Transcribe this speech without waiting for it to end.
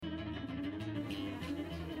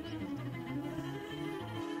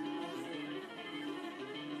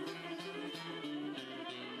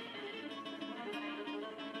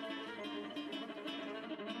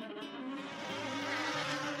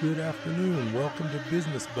Good afternoon. Welcome to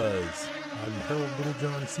Business Buzz. I'm Harold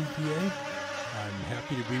Littlejohn, CPA. I'm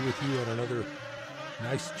happy to be with you on another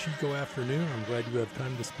nice Chico afternoon. I'm glad you have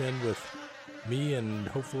time to spend with me, and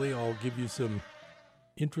hopefully I'll give you some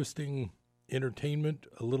interesting entertainment,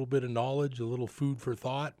 a little bit of knowledge, a little food for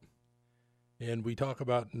thought. And we talk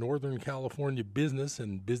about Northern California business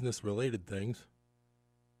and business-related things.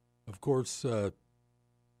 Of course,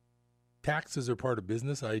 taxes are part of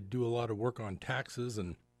business. I do a lot of work on taxes,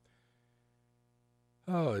 and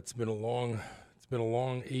it's been a long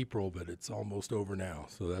April, but it's almost over now,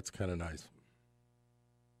 so that's kind of nice.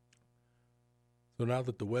 So now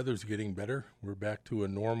that the weather's getting better, we're back to a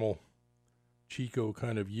normal Chico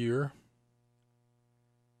kind of year.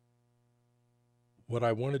 What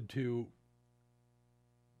I wanted to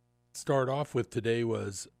start off with today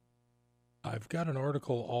was I've got an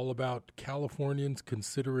article all about Californians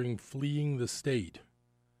considering fleeing the state,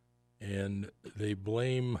 and they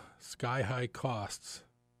blame sky-high costs,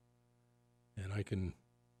 and I can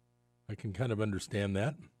kind of understand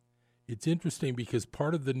that. It's interesting because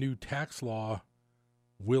part of the new tax law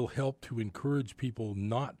will help to encourage people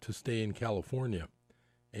not to stay in California.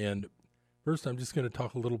 And first, I'm just going to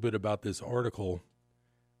talk a little bit about this article.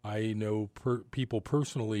 I know people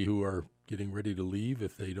personally who are getting ready to leave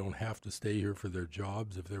if they don't have to stay here for their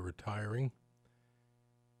jobs, if they're retiring.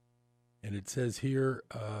 And it says here,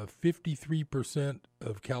 53%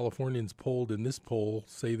 of Californians polled in this poll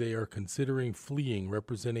say they are considering fleeing,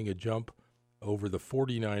 representing a jump over the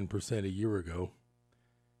 49% a year ago.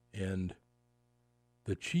 And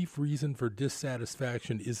the chief reason for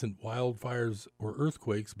dissatisfaction isn't wildfires or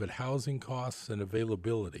earthquakes, but housing costs and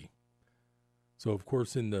availability. So, of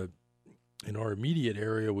course, in our immediate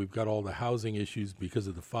area, we've got all the housing issues because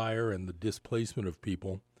of the fire and the displacement of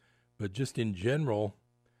people. But just in general,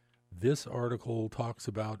 this article talks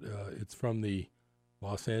about, it's from the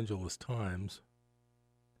Los Angeles Times,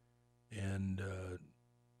 and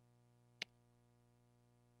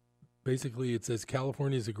basically it says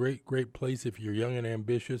California is a great place if you're young and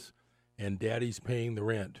ambitious and daddy's paying the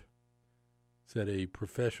rent, said a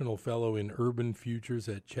professional fellow in urban futures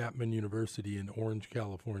at Chapman University in Orange,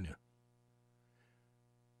 California.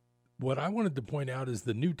 What I wanted to point out is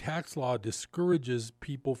the new tax law discourages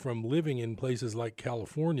people from living in places like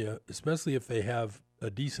California, especially if they have a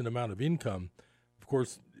decent amount of income. Of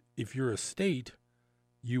course, if you're a state,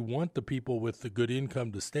 you want the people with the good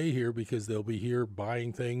income to stay here because they'll be here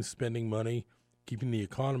buying things, spending money, keeping the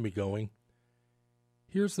economy going.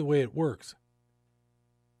 Here's the way it works.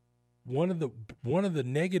 One of the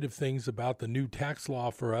negative things about the new tax law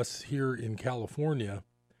for us here in California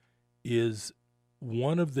is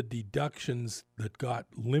one of the deductions that got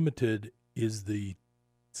limited is the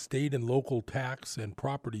state and local tax and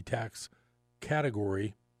property tax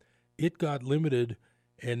category. It got limited,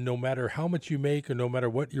 and no matter how much you make or no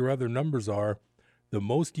matter what your other numbers are, the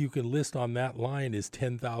most you can list on that line is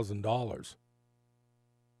 $10,000.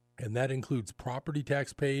 And that includes property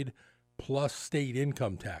tax paid plus state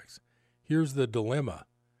income tax. Here's the dilemma.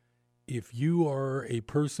 If you are a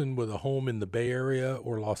person with a home in the Bay Area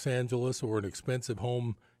or Los Angeles or an expensive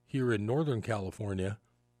home here in Northern California,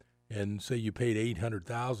 and say you paid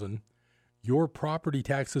 $800,000, your property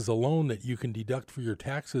taxes alone that you can deduct for your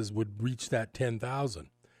taxes would reach that $10,000,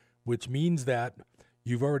 which means that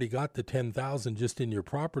you've already got the $10,000 just in your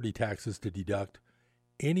property taxes to deduct.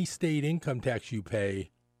 Any state income tax you pay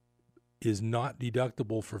is not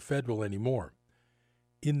deductible for federal anymore.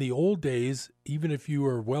 In the old days, even if you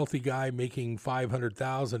were a wealthy guy making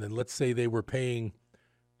 $500,000, and let's say they were paying,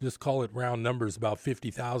 just call it round numbers, about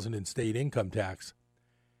 $50,000 in state income tax,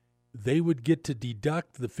 they would get to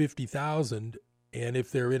deduct the $50,000, and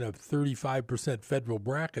if they're in a 35% federal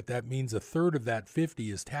bracket, that means a third of that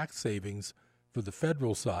 50 is tax savings for the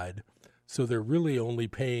federal side. So they're really only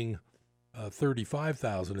paying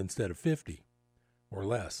 $35,000 instead of $50 or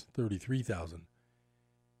less, $33,000.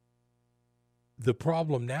 The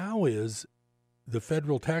problem now is the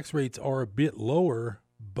federal tax rates are a bit lower,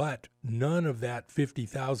 but none of that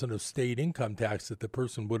 $50,000 of state income tax that the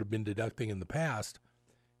person would have been deducting in the past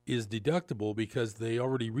is deductible because they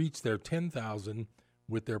already reached their $10,000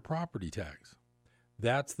 with their property tax.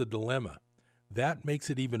 That's the dilemma. That makes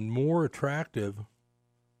it even more attractive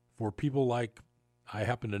for people like, I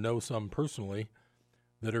happen to know some personally,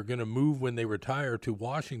 that are going to move when they retire to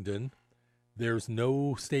Washington. There's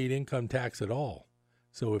no state income tax at all.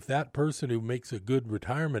 So if that person who makes a good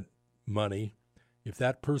retirement money, if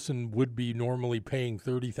that person would be normally paying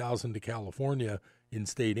 $30,000 to California in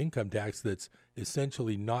state income tax that's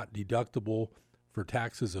essentially not deductible for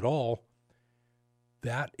taxes at all,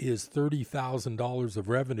 that is $30,000 of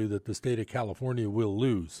revenue that the state of California will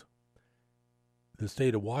lose. The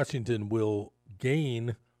state of Washington will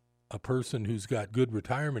gain a person who's got good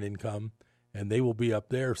retirement income, and they will be up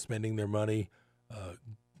there spending their money,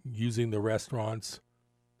 using the restaurants,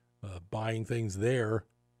 buying things there.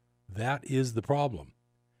 That is the problem.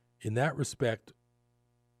 In that respect,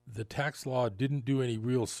 the tax law didn't do any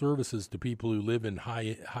real services to people who live in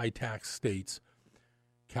high tax states.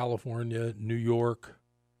 California, New York,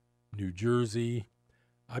 New Jersey.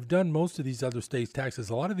 I've done most of these other states' taxes.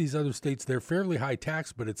 A lot of these other states, they're fairly high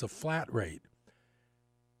tax, but it's a flat rate.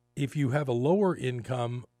 If you have a lower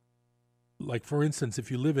income, like for instance, if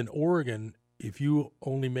you live in Oregon, if you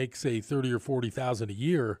only make say 30 or 40,000 a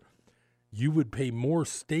year, you would pay more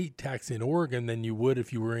state tax in Oregon than you would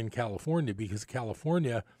if you were in California, because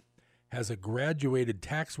California has a graduated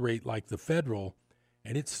tax rate like the federal,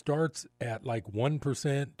 and it starts at like 1%,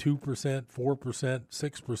 2%, 4%,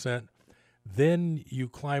 6%. Then you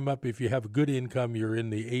climb up. If you have a good income, you're in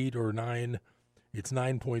the 8 or 9. It's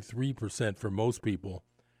 9.3% for most people.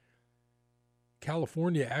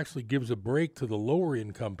 California actually gives a break to the lower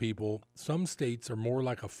income people. Some states are more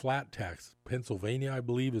like a flat tax. Pennsylvania, I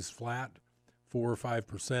believe, is flat, 4 or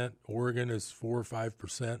 5%. Oregon is 4 or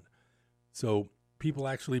 5%. So people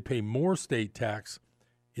actually pay more state tax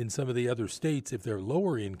in some of the other states if they're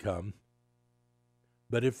lower income.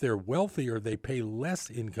 But if they're wealthier, they pay less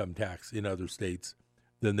income tax in other states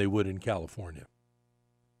than they would in California.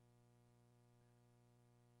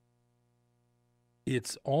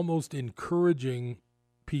 It's almost encouraging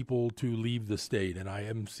people to leave the state, and I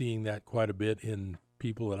am seeing that quite a bit in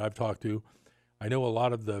people that I've talked to. I know a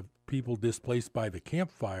lot of the people displaced by the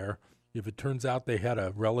Camp Fire, if it turns out they had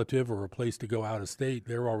a relative or a place to go out of state,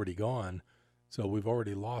 they're already gone. So we've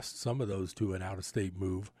already lost some of those to an out-of-state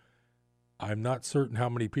move. I'm not certain how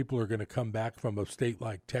many people are going to come back from a state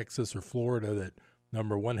like Texas or Florida that,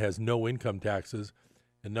 number one, has no income taxes,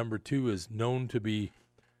 and number two, is known to be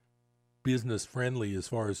business friendly as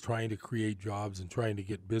far as trying to create jobs and trying to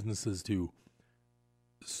get businesses to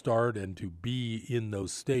start and to be in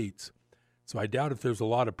those states. So I doubt if there's a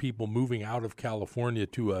lot of people moving out of California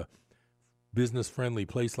to a business friendly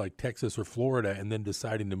place like Texas or Florida and then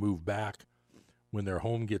deciding to move back when their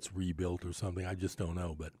home gets rebuilt or something. I just don't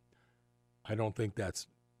know, but I don't think that's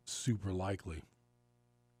super likely.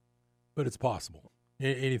 But it's possible.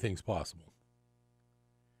 Anything's possible.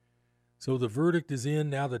 So the verdict is in.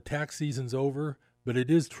 Now the tax season's over, but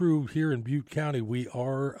it is true here in Butte County we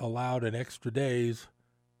are allowed an extra days.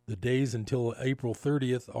 The days until April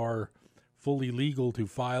 30th are fully legal to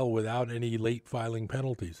file without any late filing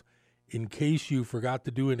penalties. In case you forgot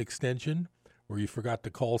to do an extension, or you forgot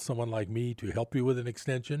to call someone like me to help you with an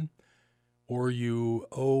extension, or you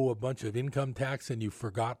owe a bunch of income tax and you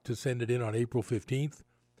forgot to send it in on April 15th,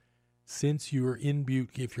 since you're in Butte,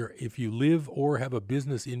 if you live or have a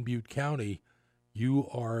business in Butte County, you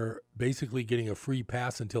are basically getting a free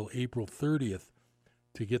pass until April 30th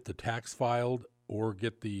to get the tax filed or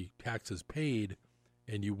get the taxes paid,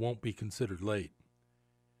 and you won't be considered late.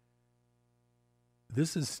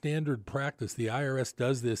 This is standard practice. The IRS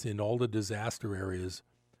does this in all the disaster areas.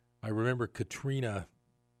 I remember Katrina,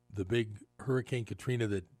 the big Hurricane Katrina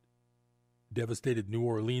that devastated New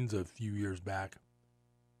Orleans a few years back.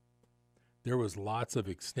 There was lots of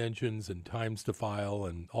extensions and times to file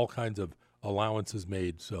and all kinds of allowances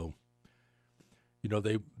made. So,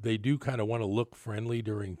 they do kind of want to look friendly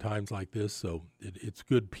during times like this. So it's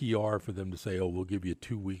good PR for them to say, oh, we'll give you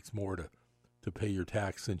 2 weeks more to pay your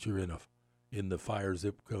tax since you're in the fire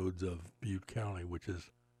zip codes of Butte County, which is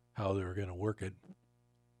how they're going to work it,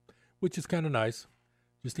 which is kind of nice.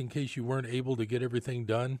 Just in case you weren't able to get everything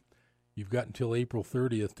done, you've got until April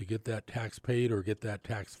 30th to get that tax paid or get that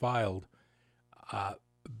tax filed.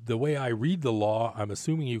 The way I read the law, I'm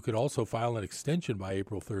assuming you could also file an extension by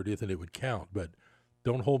April 30th and it would count, but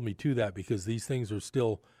don't hold me to that because these things are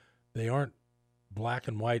still, they aren't black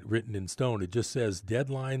and white written in stone. It just says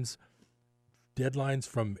deadlines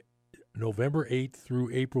from November 8th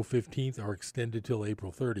through April 15th are extended till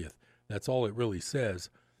April 30th. That's all it really says,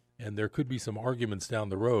 and there could be some arguments down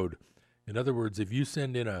the road. In other words, if you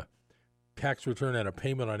send in a tax return and a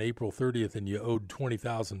payment on April 30th and you owed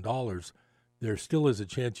 $20,000, there still is a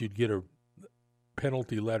chance you'd get a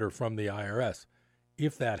penalty letter from the IRS.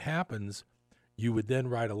 If that happens, you would then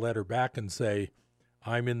write a letter back and say,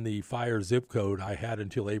 I'm in the fire zip code, I had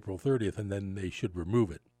until April 30th, and then they should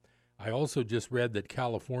remove it. I also just read that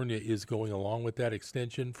California is going along with that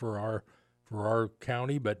extension for our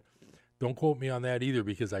county, but don't quote me on that either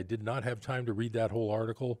because I did not have time to read that whole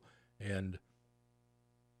article, and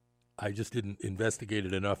I just didn't investigate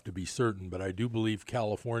it enough to be certain, but I do believe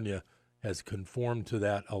California has conformed to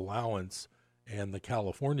that allowance, and the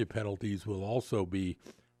California penalties will also be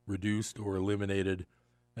reduced or eliminated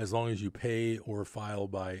as long as you pay or file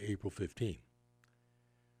by April 15.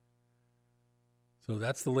 So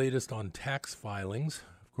that's the latest on tax filings.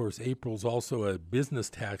 Of course, April's also a business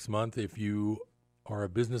tax month. If you are a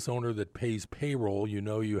business owner that pays payroll, you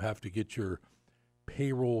know you have to get your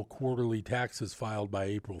payroll quarterly taxes filed by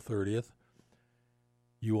April 30th.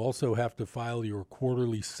 You also have to file your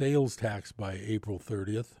quarterly sales tax by April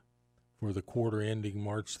 30th for the quarter ending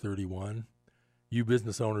March 31. You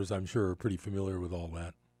business owners, I'm sure, are pretty familiar with all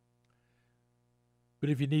that. But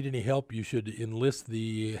if you need any help, you should enlist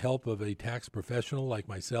the help of a tax professional like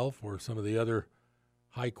myself or some of the other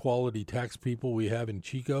high-quality tax people we have in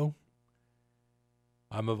Chico.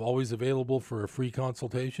 I'm always available for a free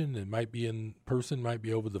consultation. It might be in person, might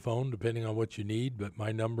be over the phone, depending on what you need. But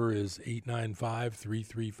my number is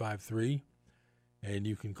 895-3353, and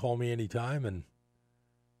you can call me anytime, and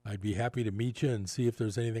I'd be happy to meet you and see if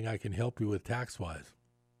there's anything I can help you with tax-wise.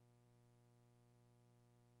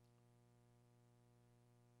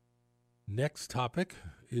 Next topic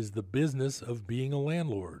is the business of being a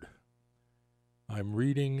landlord. I'm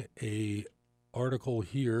reading a article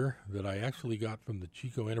here that I actually got from the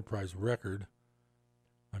Chico Enterprise Record.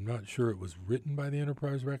 I'm not sure it was written by the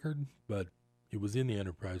Enterprise Record, but it was in the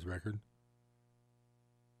Enterprise Record.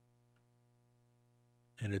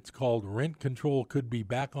 And it's called Rent Control Could Be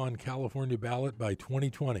Back on California Ballot by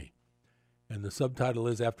 2020. And the subtitle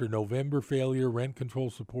is, After November Failure, Rent Control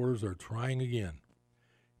Supporters Are Trying Again.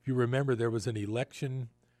 If you remember, there was an election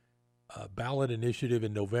ballot initiative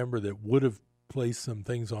in November that would have placed some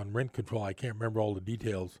things on rent control. I can't remember all the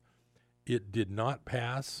details. It did not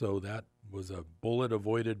pass, so that was a bullet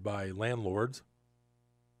avoided by landlords.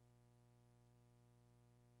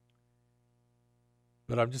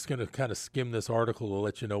 But I'm just going to kind of skim this article to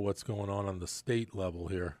let you know what's going on the state level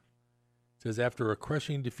here. It says, after a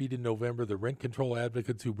crushing defeat in November, the rent control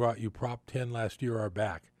advocates who brought you Prop 10 last year are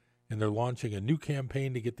back, and they're launching a new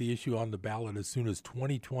campaign to get the issue on the ballot as soon as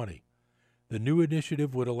 2020. The new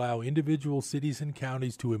initiative would allow individual cities and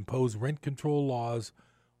counties to impose rent control laws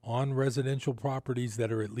on residential properties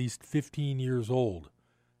that are at least 15 years old,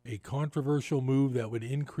 a controversial move that would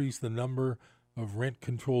increase the number of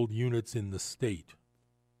rent-controlled units in the state.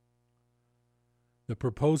 The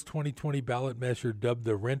proposed 2020 ballot measure, dubbed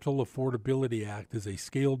the Rental Affordability Act, is a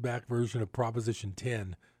scaled-back version of Proposition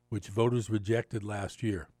 10, which voters rejected last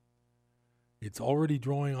year. It's already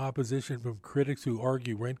drawing opposition from critics who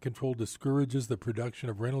argue rent control discourages the production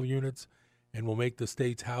of rental units and will make the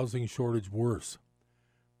state's housing shortage worse.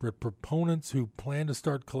 But proponents who plan to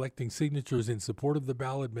start collecting signatures in support of the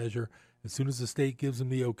ballot measure as soon as the state gives them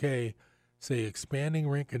the okay say expanding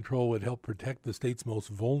rent control would help protect the state's most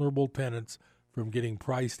vulnerable tenants from getting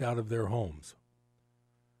priced out of their homes.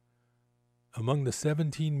 Among the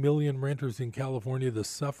 17 million renters in California, the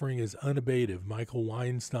suffering is unabated. Michael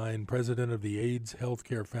Weinstein, president of the AIDS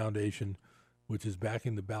Healthcare Foundation, which is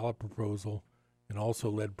backing the ballot proposal and also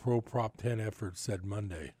led pro-Prop 10 efforts, said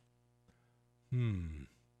Monday.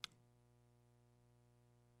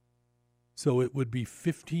 So it would be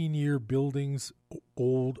 15-year buildings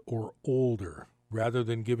old or older, rather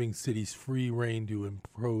than giving cities free rein to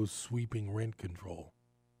impose sweeping rent control.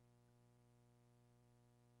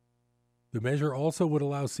 The measure also would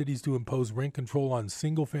allow cities to impose rent control on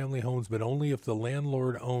single-family homes, but only if the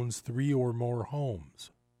landlord owns 3 or more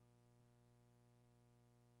homes.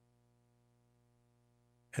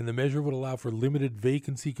 And the measure would allow for limited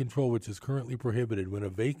vacancy control, which is currently prohibited.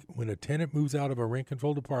 When a tenant moves out of a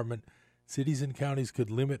rent-controlled apartment, cities and counties could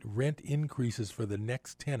limit rent increases for the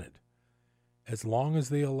next tenant, as long as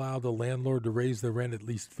they allow the landlord to raise the rent at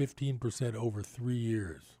least 15% over 3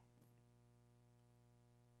 years.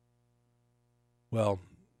 Well,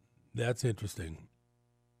 that's interesting.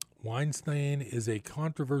 Weinstein is a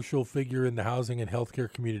controversial figure in the housing and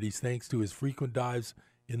healthcare communities thanks to his frequent dives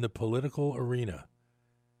in the political arena.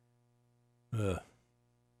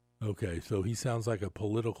 Okay, so he sounds like a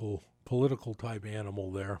political type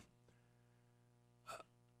animal there.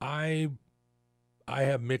 I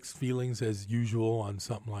have mixed feelings as usual on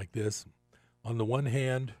something like this. On the one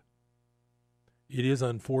hand, it is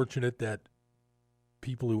unfortunate that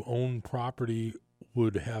people who own property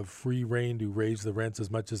would have free rein to raise the rents as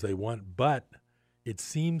much as they want, but it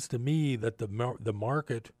seems to me that the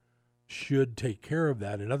market should take care of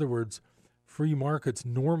that. In other words, free markets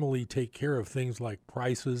normally take care of things like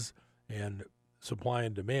prices and supply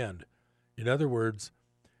and demand. In other words,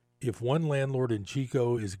 if one landlord in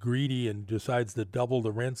Chico is greedy and decides to double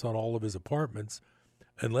the rents on all of his apartments,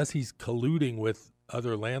 unless he's colluding with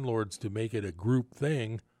other landlords to make it a group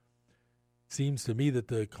thing, seems to me that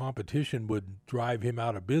the competition would drive him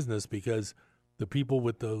out of business, because the people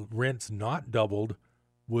with the rents not doubled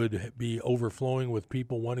would be overflowing with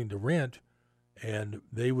people wanting to rent, and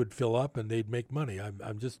they would fill up and they'd make money.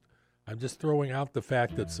 I'm just throwing out the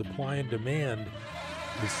fact that supply and demand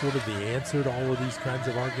is sort of the answer to all of these kinds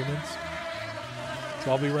of arguments.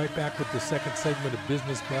 So I'll be right back with the second segment of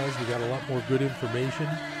Business Buzz. We got a lot more good information.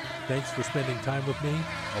 Thanks for spending time with me.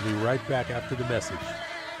 I'll be right back after the message.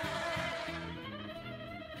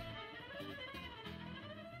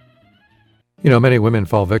 You know, many women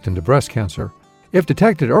fall victim to breast cancer. If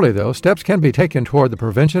detected early, though, steps can be taken toward the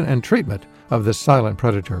prevention and treatment of this silent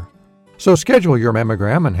predator. So schedule your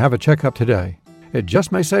mammogram and have a checkup today. It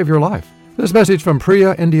just may save your life. This message from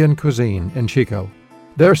Priya Indian Cuisine in Chico.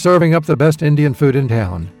 They're serving up the best Indian food in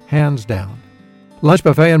town, hands down. Lunch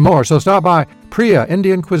buffet and more, so stop by Priya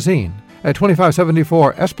Indian Cuisine at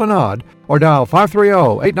 2574 Esplanade or dial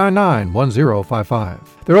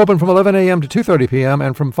 530-899-1055. They're open from 11 a.m. to 2:30 p.m.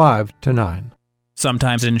 and from 5 to 9.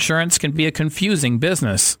 Sometimes insurance can be a confusing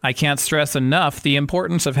business. I can't stress enough the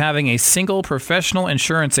importance of having a single professional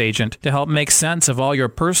insurance agent to help make sense of all your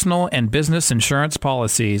personal and business insurance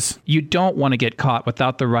policies. You don't want to get caught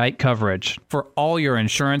without the right coverage. For all your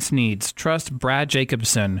insurance needs, trust Brad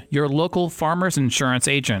Jacobson, your local Farmers Insurance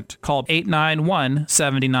agent. Call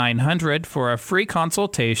 891-7900 for a free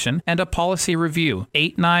consultation and a policy review.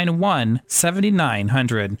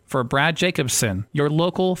 891-7900 for Brad Jacobson, your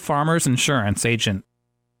local Farmers Insurance agent.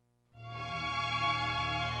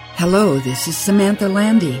 Hello, this is Samantha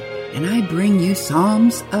Landy, and I bring you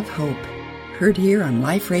Psalms of Hope, heard here on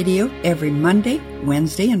Life Radio every Monday,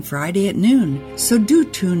 Wednesday, and Friday at noon. So do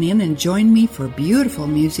tune in and join me for beautiful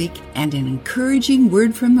music and an encouraging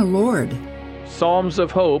word from the Lord. Psalms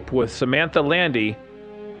of Hope with Samantha Landy,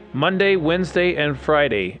 Monday, Wednesday, and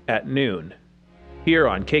Friday at noon, here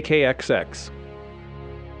on KKXX.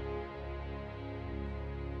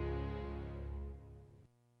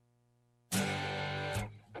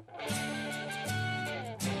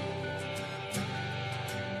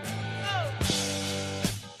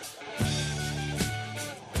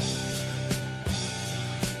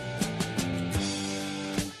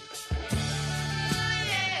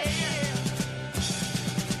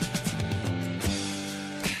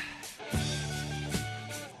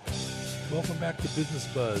 Welcome back to Business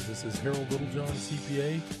Buzz. This is Harold Littlejohn,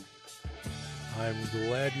 CPA. I'm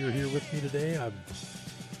glad you're here with me today. I've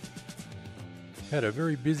had a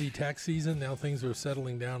very busy tax season. Now things are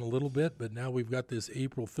settling down a little bit, but now we've got this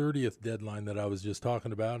April 30th deadline that I was just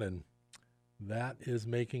talking about, and that is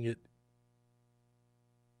making it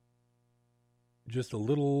just a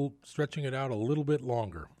little, stretching it out a little bit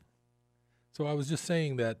longer. So I was just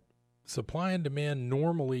saying that supply and demand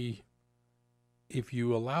normally, if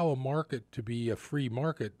you allow a market to be a free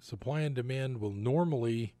market, supply and demand will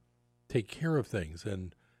normally take care of things.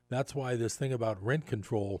 And that's why this thing about rent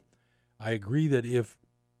control, I agree that if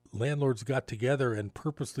landlords got together and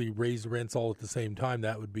purposely raised rents all at the same time,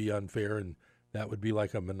 that would be unfair, and that would be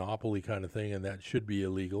like a monopoly kind of thing, and that should be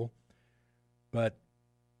illegal. But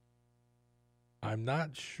I'm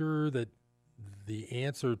not sure that the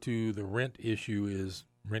answer to the rent issue is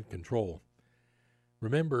rent control.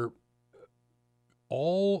 Remember,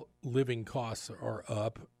 all living costs are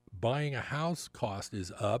up. Buying a house cost is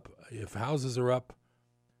up. If houses are up,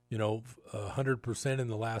 100% in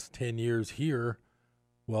the last 10 years here,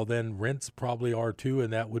 well, then rents probably are too,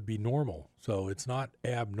 and that would be normal. So it's not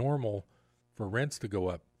abnormal for rents to go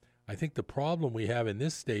up. I think the problem we have in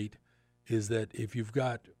this state is that if you've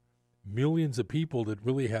got millions of people that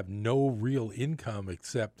really have no real income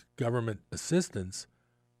except government assistance,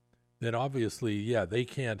 then obviously, they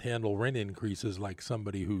can't handle rent increases like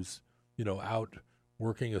somebody who's, out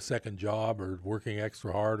working a second job or working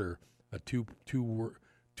extra hard, or a two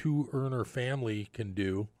earner family can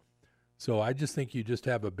do. So I just think you just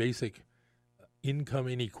have a basic income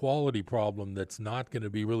inequality problem that's not going to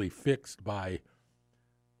be really fixed by,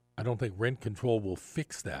 I don't think rent control will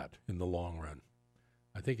fix that in the long run.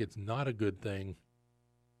 I think it's not a good thing.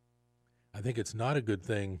 I think it's not a good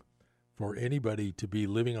thing for anybody to be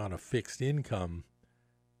living on a fixed income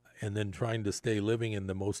and then trying to stay living in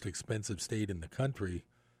the most expensive state in the country.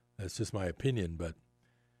 That's just my opinion, but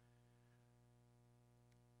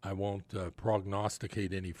I won't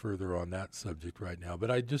prognosticate any further on that subject right now.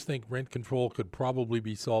 But I just think rent control could probably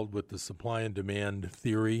be solved with the supply and demand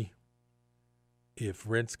theory. If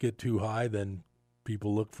rents get too high, then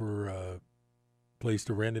people look for a place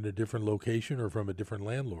to rent in a different location or from a different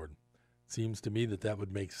landlord. Seems to me that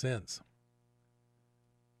would make sense.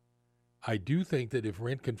 I do think that if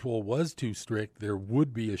rent control was too strict, there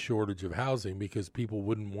would be a shortage of housing because people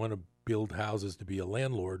wouldn't want to build houses to be a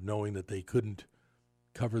landlord knowing that they couldn't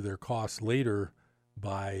cover their costs later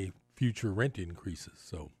by future rent increases.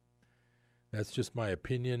 So that's just my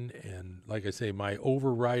opinion. And like I say, my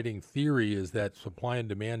overriding theory is that supply and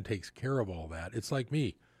demand takes care of all that. It's like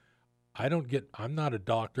me. I'm not a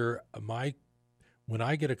doctor. When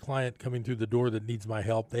I get a client coming through the door that needs my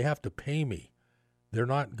help, they have to pay me. They're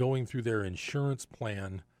not going through their insurance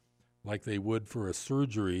plan like they would for a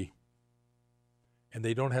surgery, and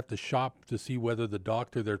they don't have to shop to see whether the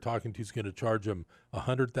doctor they're talking to is going to charge them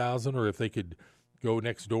 $100,000 or if they could go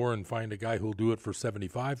next door and find a guy who'll do it for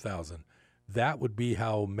 $75,000. That would be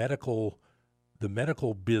how the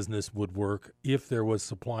medical business would work if there was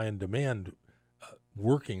supply and demand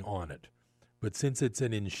working on it. But since it's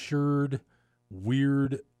an insured,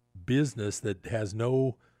 weird business that has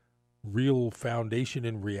no real foundation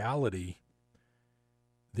in reality,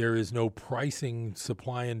 there is no pricing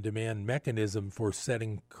supply and demand mechanism for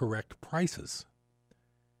setting correct prices.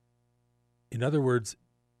 In other words,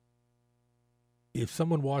 if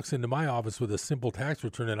someone walks into my office with a simple tax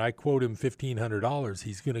return and I quote him $1,500,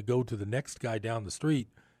 he's going to go to the next guy down the street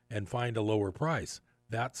and find a lower price.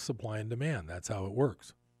 That's supply and demand. That's how it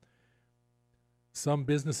works. Some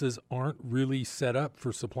businesses aren't really set up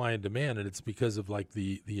for supply and demand, and it's because of like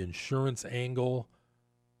the insurance angle.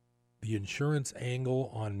 The insurance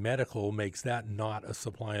angle on medical makes that not a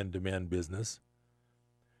supply and demand business.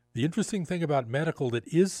 The interesting thing about medical that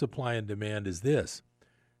is supply and demand is this.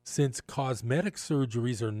 Since cosmetic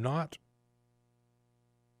surgeries are not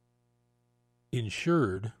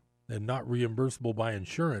insured and not reimbursable by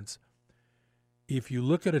insurance, if you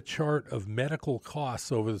look at a chart of medical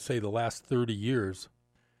costs over, say, the last 30 years,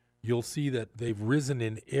 you'll see that they've risen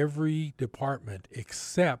in every department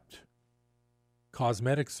except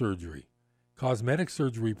cosmetic surgery. Cosmetic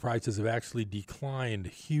surgery prices have actually declined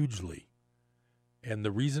hugely. And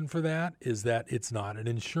the reason for that is that it's not an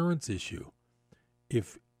insurance issue.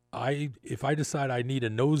 If I decide I need a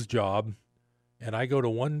nose job and I go to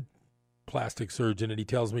one plastic surgeon and he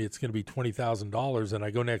tells me it's going to be $20,000 and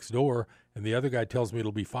I go next door and the other guy tells me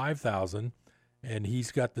it'll be $5,000 and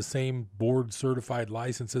he's got the same board certified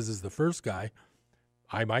licenses as the first guy,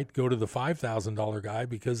 I might go to the $5,000 guy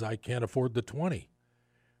because I can't afford the $20,000.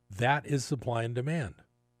 That is supply and demand.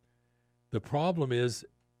 The problem is,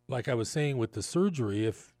 like I was saying with the surgery,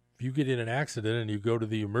 if you get in an accident and you go to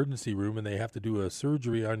the emergency room and they have to do a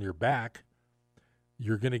surgery on your back,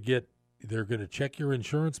 they're going to check your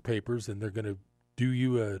insurance papers and they're going to do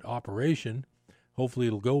you an operation. Hopefully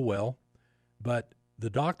it'll go well. But the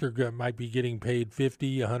doctor might be getting paid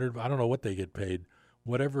 $50, $100, I don't know what they get paid.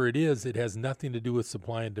 Whatever it is, it has nothing to do with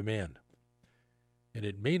supply and demand. And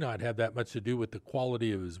it may not have that much to do with the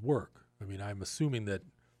quality of his work. I mean, I'm assuming that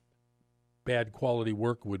bad quality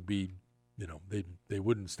work would be, they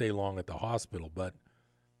wouldn't stay long at the hospital. But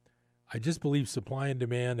I just believe supply and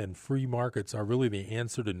demand and free markets are really the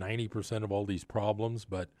answer to 90% of all these problems.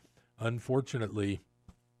 But unfortunately,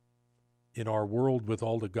 in our world with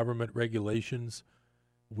all the government regulations,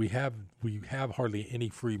 we have hardly any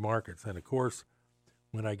free markets. And of course,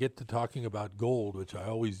 when I get to talking about gold, which I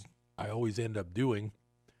always end up doing,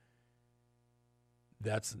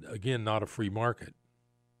 that's, again, not a free market.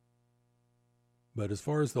 But as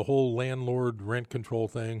far as the whole landlord rent control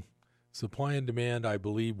thing, supply and demand, I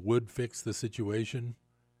believe, would fix the situation.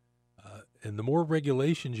 And the more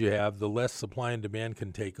regulations you have, the less supply and demand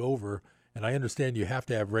can take over. And I understand you have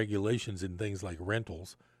to have regulations in things like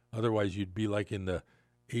rentals. Otherwise, you'd be like in the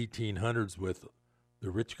 1800s with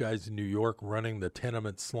the rich guys in New York running the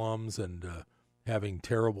tenement slums and having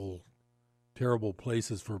terrible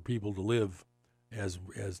places for people to live as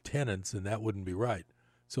tenants, and that wouldn't be right.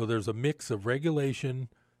 So there's a mix of regulation,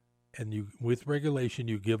 and with regulation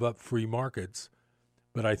you give up free markets,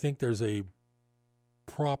 but I think there's a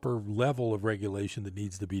proper level of regulation that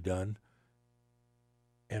needs to be done,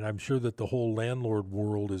 and I'm sure that the whole landlord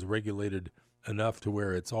world is regulated enough to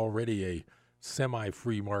where it's already a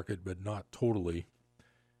semi-free market, but not totally.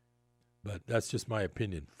 But that's just my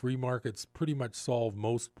opinion. Free markets pretty much solve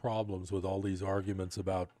most problems with all these arguments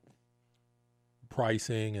about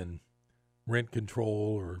pricing and rent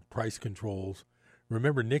control or price controls.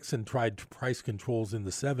 Remember, Nixon tried price controls in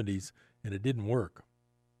the 70s, and it didn't work.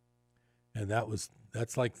 And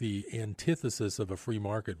that's like the antithesis of a free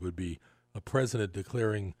market would be a president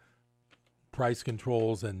declaring price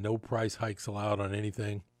controls and no price hikes allowed on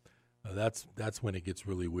anything. That's when it gets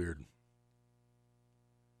really weird.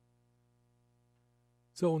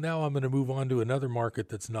 So now I'm going to move on to another market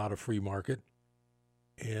that's not a free market,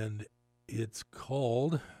 and it's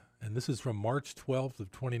called, And this is from March 12th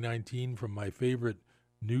of 2019 from my favorite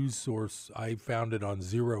news source. I found it on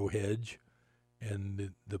Zero Hedge.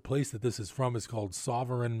 And the place that this is from is called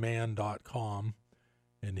sovereignman.com.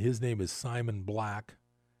 And his name is Simon Black.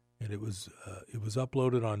 And it was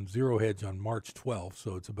uploaded on Zero Hedge on March 12th,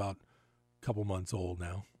 so it's about a couple months old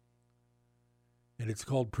now. And it's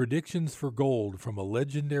called Predictions for Gold from a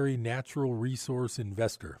Legendary Natural Resource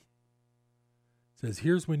Investor. It says,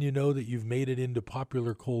 here's when you know that you've made it into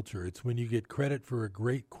popular culture. It's when you get credit for a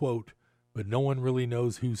great quote, but no one really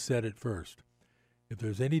knows who said it first. If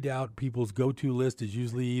there's any doubt, people's go-to list is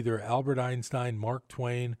usually either Albert Einstein, Mark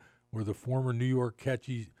Twain, or the former New York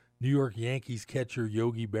Yankees catcher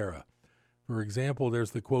Yogi Berra. For example,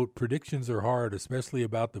 there's the quote, predictions are hard, especially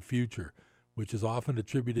about the future, which is often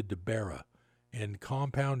attributed to Berra. And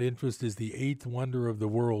compound interest is the eighth wonder of the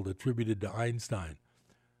world, attributed to Einstein.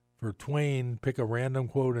 For Twain, pick a random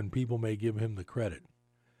quote and people may give him the credit.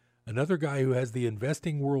 Another guy who has the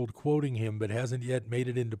investing world quoting him but hasn't yet made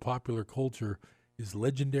it into popular culture is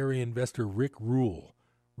legendary investor Rick Rule.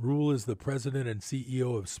 Rule is the president and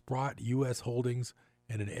CEO of Sprott U.S. Holdings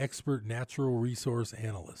and an expert natural resource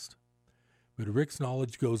analyst. But Rick's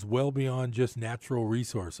knowledge goes well beyond just natural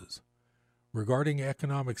resources. Regarding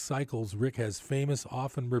economic cycles, Rick has famous,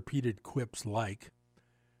 often repeated quips like,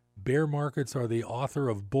 bear markets are the author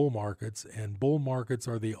of bull markets, and bull markets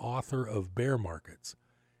are the author of bear markets.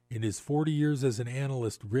 In his 40 years as an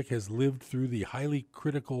analyst, Rick has lived through the highly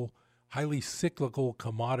cyclical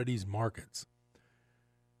commodities markets.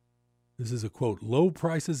 This is a quote, low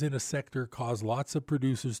prices in a sector cause lots of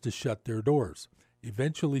producers to shut their doors.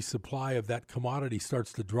 Eventually, supply of that commodity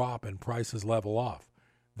starts to drop and prices level off.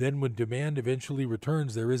 Then when demand eventually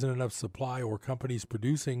returns, there isn't enough supply or companies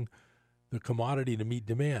producing the commodity to meet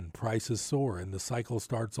demand. Prices soar and the cycle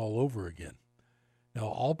starts all over again. Now,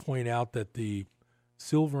 I'll point out that the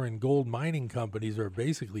silver and gold mining companies are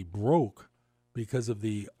basically broke because of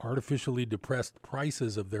the artificially depressed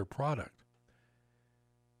prices of their product.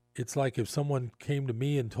 It's like if someone came to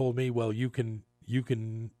me and told me, well, you can't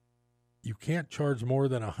charge more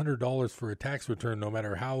than $100 for a tax return no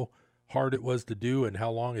matter how hard it was to do and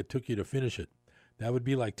how long it took you to finish it. That would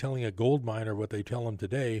be like telling a gold miner what they tell them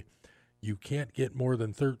today. You can't get more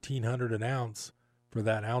than $1,300 an ounce for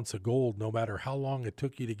that ounce of gold, no matter how long it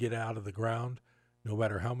took you to get out of the ground, no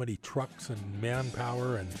matter how many trucks and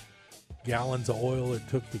manpower and gallons of oil it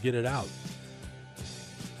took to get it out.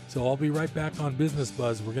 So I'll be right back on Business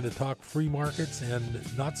Buzz. We're going to talk free markets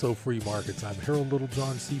and not so free markets. I'm Harold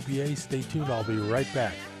Littlejohn, CPA. Stay tuned. I'll be right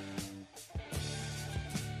back.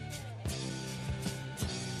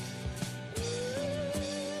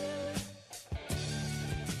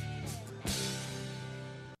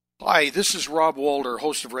 Hi, this is Rob Walter,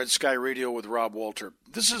 host of Red Sky Radio with Rob Walter.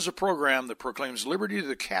 This is a program that proclaims liberty to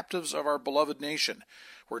the captives of our beloved nation,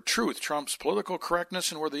 where truth trumps political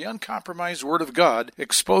correctness and where the uncompromised Word of God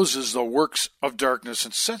exposes the works of darkness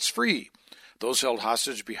and sets free those held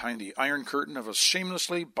hostage behind the iron curtain of a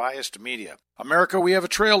shamelessly biased media. America, we have a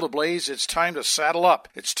trail to blaze. It's time to saddle up.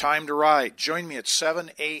 It's time to ride. Join me at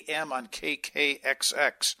 7 a.m. on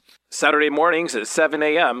KKXX. Saturday mornings at 7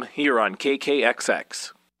 a.m. here on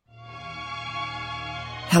KKXX.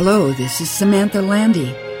 Hello, this is Samantha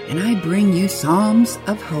Landy, and I bring you Psalms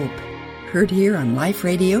of Hope. Heard here on Life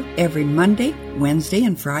Radio every Monday, Wednesday,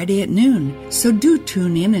 and Friday at noon. So do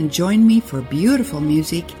tune in and join me for beautiful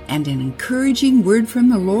music and an encouraging word from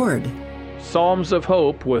the Lord. Psalms of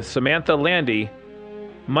Hope with Samantha Landy,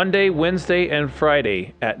 Monday, Wednesday, and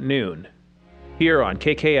Friday at noon, here on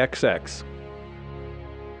KKXX.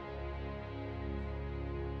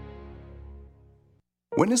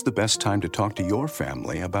 When is the best time to talk to your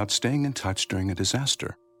family about staying in touch during a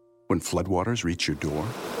disaster? When floodwaters reach your door?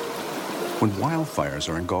 When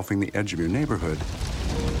wildfires are engulfing the edge of your neighborhood?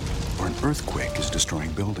 Or an earthquake is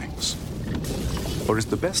destroying buildings? Or is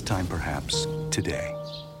the best time perhaps today?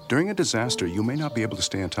 During a disaster, you may not be able to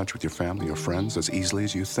stay in touch with your family or friends as easily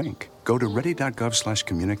as you think. Go to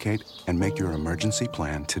ready.gov/communicate and make your emergency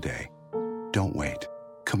plan today. Don't wait.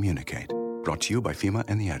 Communicate. Brought to you by FEMA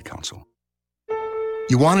and the Ad Council.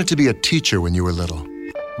 You wanted to be a teacher when you were little,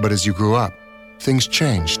 but as you grew up, things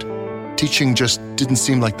changed. Teaching just didn't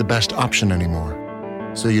seem like the best option anymore,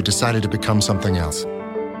 so you decided to become something else.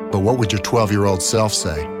 But what would your 12-year-old self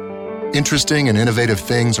say? Interesting and innovative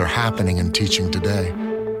things are happening in teaching today,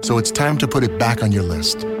 so it's time to put it back on your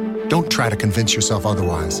list. Don't try to convince yourself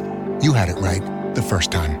otherwise. You had it right the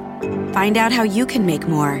first time. Find out how you can make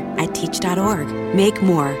more at teach.org. Make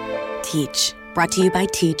more. Teach. Brought to you by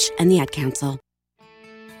Teach and the Ad Council.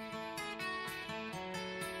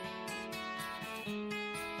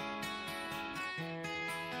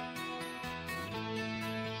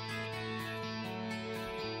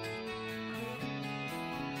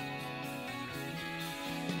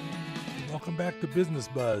 Welcome back to Business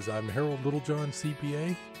Buzz. I'm Harold Littlejohn,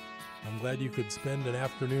 CPA. I'm glad you could spend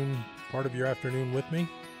part of your afternoon with me.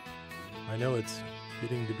 I know it's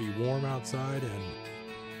getting to be warm outside and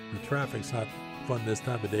the traffic's not fun this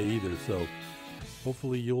time of day either, so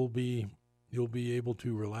hopefully you'll be able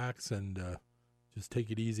to relax and just take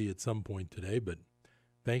it easy at some point today, but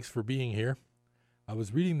thanks for being here. I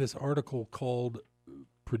was reading this article called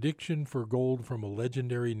Prediction for Gold from a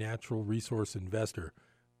Legendary Natural Resource Investor.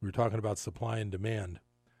 We were talking about supply and demand.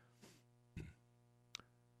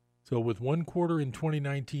 So with one quarter in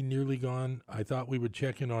 2019 nearly gone, I thought we would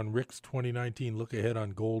check in on Rick's 2019 look ahead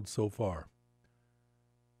on gold so far.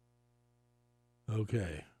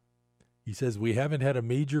 Okay. He says, we haven't had a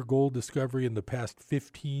major gold discovery in the past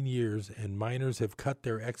 15 years, and miners have cut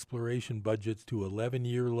their exploration budgets to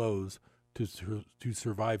 11-year lows to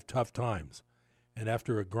survive tough times. And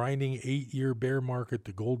after a grinding 8-year bear market,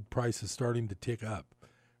 the gold price is starting to tick up.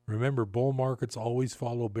 Remember, bull markets always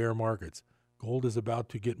follow bear markets. Gold is about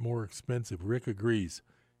to get more expensive. Rick agrees.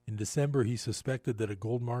 In December, he suspected that a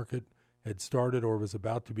gold market had started or was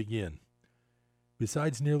about to begin.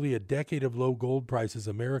 Besides nearly a decade of low gold prices,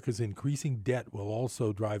 America's increasing debt will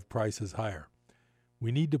also drive prices higher.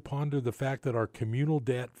 We need to ponder the fact that our communal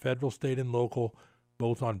debt, federal, state, and local,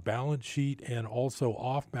 both on balance sheet and also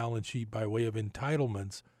off balance sheet by way of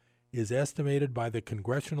entitlements, is estimated by the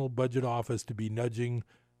Congressional Budget Office to be nudging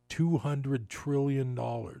 $200 trillion.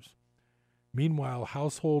 Meanwhile,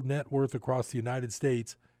 household net worth across the United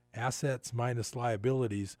States, assets minus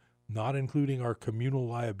liabilities, not including our communal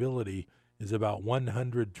liability, is about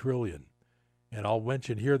 $100 trillion. And I'll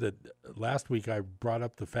mention here that last week I brought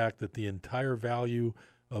up the fact that the entire value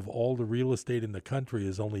of all the real estate in the country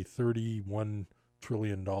is only $31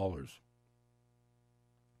 trillion.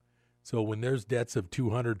 So when there's debts of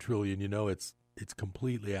 $200 trillion, you know it's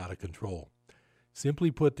completely out of control.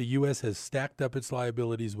 Simply put, the U.S. has stacked up its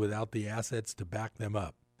liabilities without the assets to back them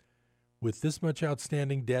up. With this much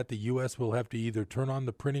outstanding debt, the U.S. will have to either turn on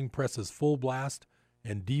the printing presses full blast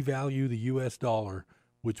and devalue the U.S. dollar,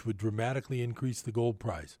 which would dramatically increase the gold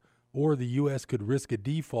price, or the U.S. could risk a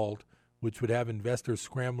default, which would have investors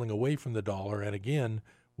scrambling away from the dollar and again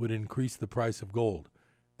would increase the price of gold.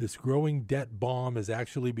 This growing debt bomb is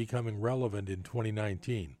actually becoming relevant in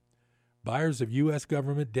 2019. Buyers of U.S.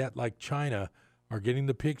 government debt like China are getting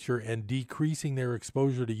the picture and decreasing their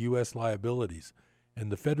exposure to U.S. liabilities,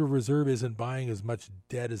 and the Federal Reserve isn't buying as much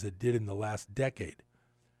debt as it did in the last decade.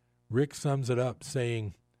 Rick sums it up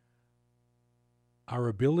saying, our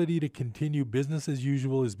ability to continue business as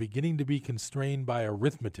usual is beginning to be constrained by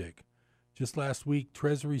arithmetic. Just last week,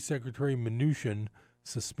 Treasury Secretary Mnuchin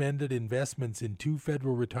suspended investments in 2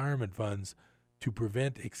 federal retirement funds to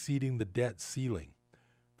prevent exceeding the debt ceiling.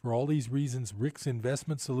 For all these reasons, Rick's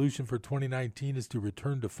investment solution for 2019 is to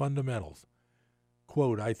return to fundamentals.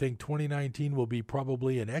 Quote, I think 2019 will be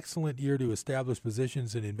probably an excellent year to establish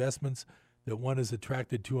positions in investments that one is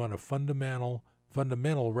attracted to on a fundamental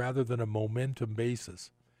rather than a momentum basis.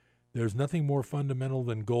 There's nothing more fundamental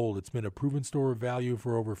than gold. It's been a proven store of value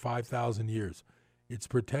for over 5,000 years. It's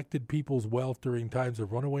protected people's wealth during times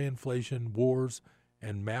of runaway inflation, wars,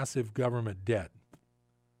 and massive government debt.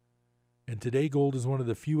 And today, gold is one of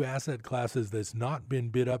the few asset classes that's not been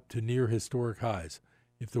bid up to near historic highs.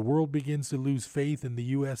 If the world begins to lose faith in the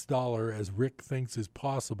U.S. dollar, as Rick thinks is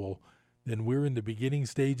possible, then we're in the beginning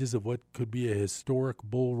stages of what could be a historic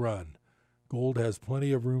bull run. Gold has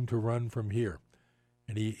plenty of room to run from here.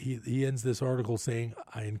 And he ends this article saying,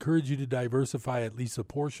 I encourage you to diversify at least a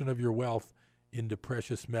portion of your wealth into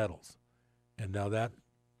precious metals. And now that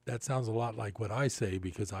sounds a lot like what I say,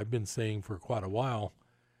 because I've been saying for quite a while,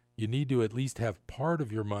 you need to at least have part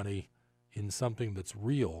of your money in something that's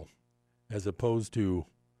real, as opposed to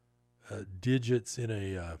digits in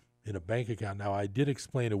a bank account. Now, I did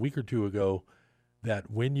explain a week or two ago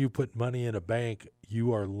that when you put money in a bank,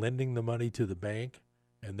 you are lending the money to the bank,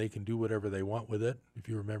 and they can do whatever they want with it, if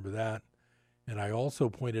you remember that. And I also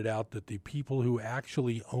pointed out that the people who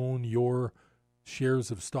actually own your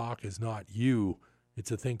shares of stock is not you.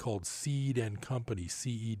 It's a thing called Seed and Company,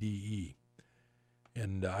 CEDE.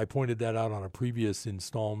 And I pointed that out on a previous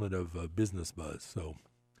installment of Business Buzz. So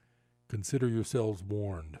consider yourselves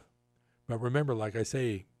warned. But remember, like I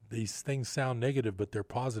say, these things sound negative, but they're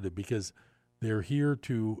positive because they're here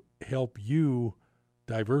to help you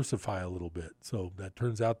diversify a little bit. So that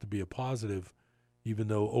turns out to be a positive, even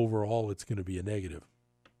though overall it's going to be a negative.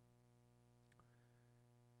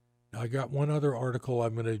 Now, I got one other article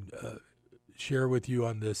I'm going to share with you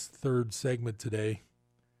on this third segment today.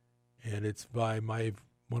 And it's by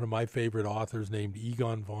one of my favorite authors named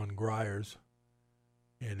Egon von Greyerz.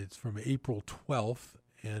 And it's from April 12th.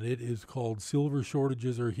 and it is called Silver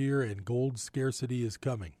Shortages Are Here and Gold Scarcity is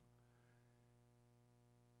Coming.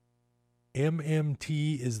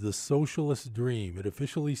 MMT is the socialist dream. It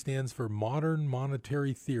officially stands for Modern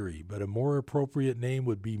Monetary Theory, but a more appropriate name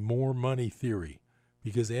would be More Money Theory,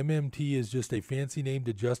 because MMT is just a fancy name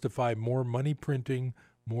to justify more money printing,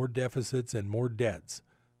 more deficits, and more debts.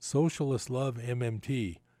 Socialists love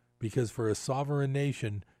MMT because for a sovereign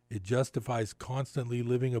nation, it justifies constantly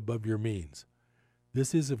living above your means.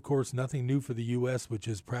 This is, of course, nothing new for the U.S., which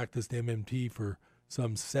has practiced MMT for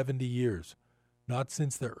some 70 years. Not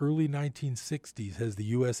since the early 1960s has the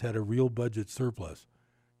U.S. had a real budget surplus.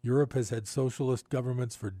 Europe has had socialist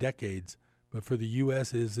governments for decades, but for the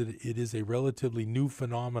U.S. it is a relatively new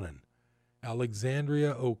phenomenon.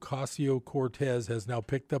 Alexandria Ocasio-Cortez has now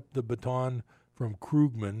picked up the baton from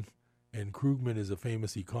Krugman, and Krugman is a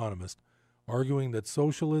famous economist, arguing that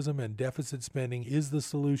socialism and deficit spending is the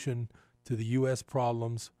solution to the U.S.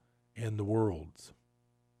 problems and the world's.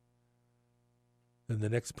 And the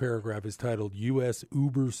next paragraph is titled U.S.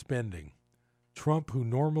 Uber Spending. Trump, who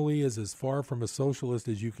normally is as far from a socialist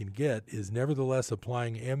as you can get, is nevertheless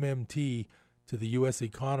applying MMT to the U.S.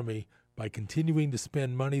 economy by continuing to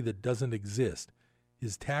spend money that doesn't exist.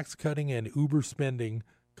 His tax cutting and Uber spending,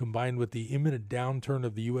 combined with the imminent downturn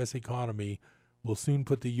of the U.S. economy, will soon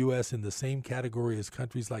put the U.S. in the same category as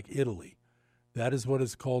countries like Italy. That is what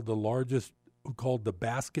is called the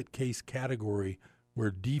basket case category, where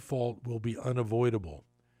default will be unavoidable.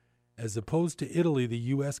 As opposed to Italy, the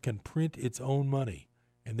U.S. can print its own money,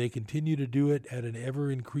 and they continue to do it at an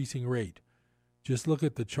ever-increasing rate. Just look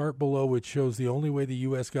at the chart below, which shows the only way the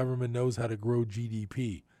U.S. government knows how to grow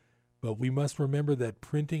GDP. But we must remember that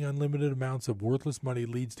printing unlimited amounts of worthless money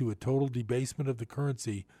leads to a total debasement of the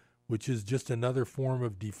currency, which is just another form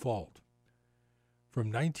of default. From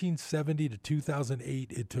 1970 to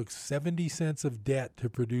 2008, it took 70 cents of debt to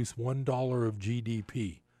produce $1 of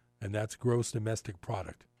GDP, and that's gross domestic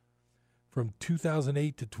product. From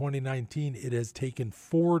 2008 to 2019, it has taken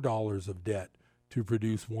 $4 of debt to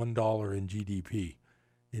produce $1 in GDP.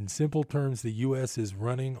 In simple terms, the U.S. is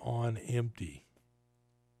running on empty.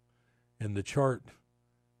 And the chart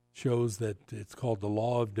shows that it's called the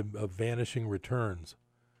law of vanishing returns.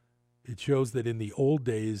 It shows that in the old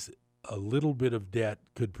days, a little bit of debt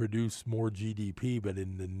could produce more GDP, but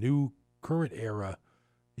in the new current era,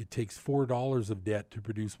 it takes $4 of debt to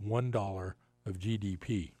produce $1 of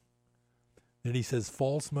GDP. Then he says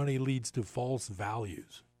false money leads to false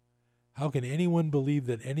values. How can anyone believe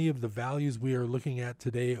that any of the values we are looking at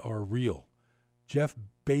today are real? Jeff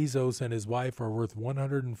Bezos and his wife are worth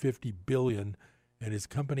 $150 billion, and his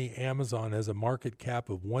company Amazon has a market cap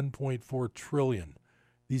of $1.4 trillion.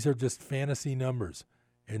 These are just fantasy numbers.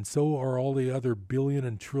 And so are all the other billion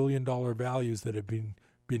and trillion dollar values that have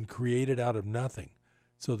been created out of nothing.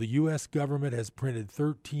 So the U.S. government has printed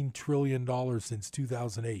 $13 trillion since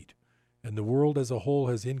 2008, and the world as a whole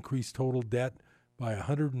has increased total debt by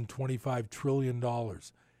 $125 trillion.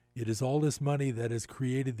 It is all this money that has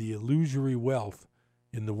created the illusory wealth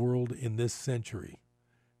in the world in this century.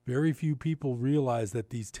 Very few people realize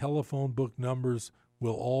that these telephone book numbers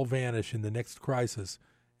will all vanish in the next crisis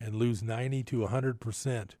and lose 90 to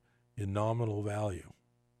 100% in nominal value.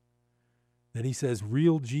 Then he says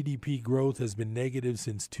real GDP growth has been negative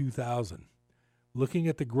since 2000. Looking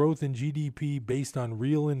at the growth in GDP based on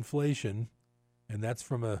real inflation, and that's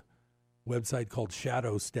from a website called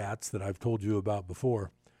Shadow Stats that I've told you about before,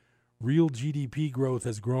 real GDP growth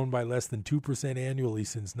has grown by less than 2% annually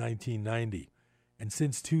since 1990. And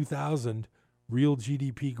since 2000, real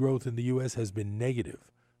GDP growth in the U.S. has been negative.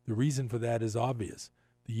 The reason for that is obvious.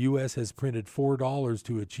 The U.S. has printed $4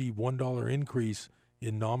 to achieve $1 increase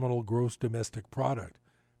in nominal gross domestic product.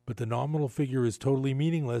 But the nominal figure is totally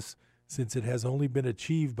meaningless since it has only been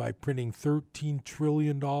achieved by printing $13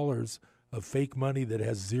 trillion of fake money that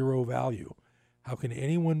has zero value. How can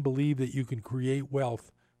anyone believe that you can create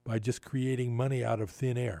wealth by just creating money out of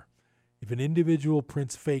thin air? If an individual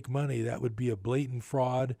prints fake money, that would be a blatant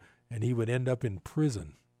fraud, and he would end up in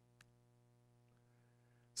prison.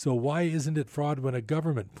 So why isn't it fraud when a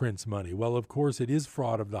government prints money? Well, of course, it is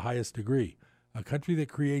fraud of the highest degree. A country that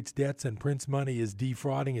creates debts and prints money is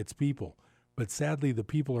defrauding its people. But sadly, the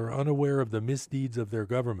people are unaware of the misdeeds of their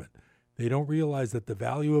government. They don't realize that the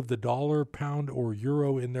value of the dollar, pound, or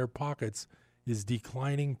euro in their pockets is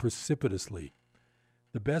declining precipitously.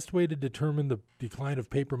 The best way to determine the decline of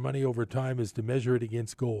paper money over time is to measure it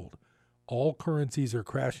against gold. All currencies are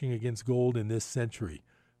crashing against gold in this century.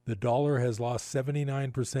 The dollar has lost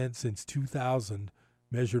 79% since 2000,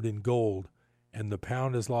 measured in gold, and the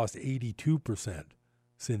pound has lost 82%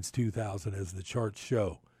 since 2000, as the charts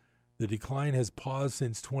show. The decline has paused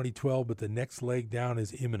since 2012, but the next leg down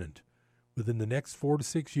is imminent. Within the next 4 to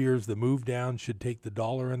 6 years, the move down should take the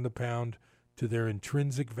dollar and the pound to their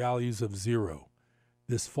intrinsic values of zero.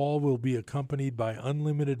 This fall will be accompanied by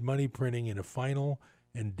unlimited money printing in a final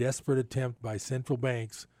and desperate attempt by central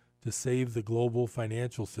banks to save the global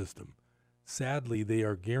financial system. Sadly, they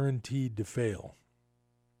are guaranteed to fail.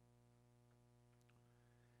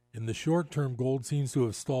 In the short term, gold seems to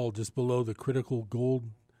have stalled just below the critical gold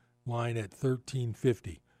line at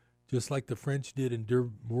 1350. Just like the French did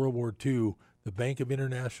in World War II, the Bank of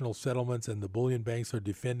International Settlements and the bullion banks are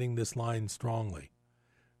defending this line strongly.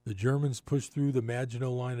 The Germans pushed through the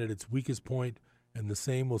Maginot Line at its weakest point, and the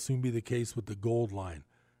same will soon be the case with the gold line.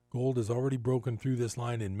 Gold has already broken through this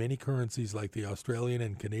line in many currencies like the Australian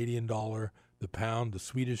and Canadian dollar, the pound, the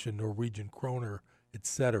Swedish and Norwegian kroner,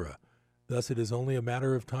 etc. Thus, it is only a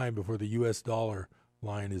matter of time before the U.S. dollar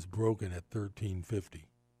line is broken at 1350.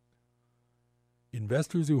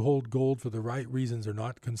 Investors who hold gold for the right reasons are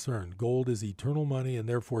not concerned. Gold is eternal money, and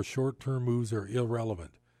therefore short-term moves are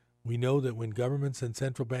irrelevant. We know that when governments and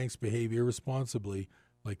central banks behave irresponsibly,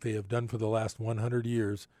 like they have done for the last 100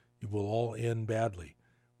 years, it will all end badly.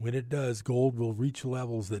 When it does, gold will reach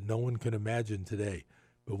levels that no one can imagine today.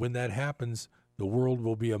 But when that happens, the world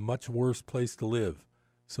will be a much worse place to live.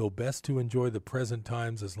 So best to enjoy the present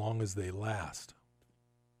times as long as they last.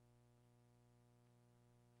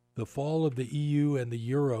 The fall of the EU and the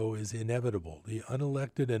euro is inevitable. The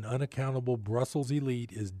unelected and unaccountable Brussels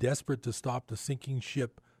elite is desperate to stop the sinking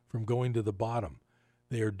ship from going to the bottom.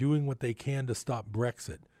 They are doing what they can to stop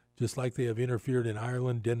Brexit, just like they have interfered in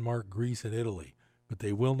Ireland, Denmark, Greece, and Italy. But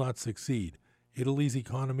they will not succeed. Italy's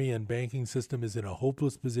economy and banking system is in a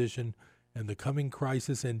hopeless position, and the coming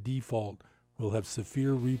crisis and default will have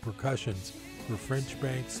severe repercussions for French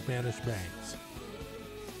banks, Spanish banks.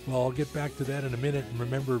 Well, I'll get back to that in a minute, and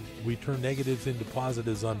remember, we turn negatives into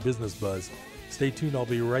positives on Business Buzz. Stay tuned. I'll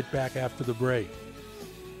be right back after the break.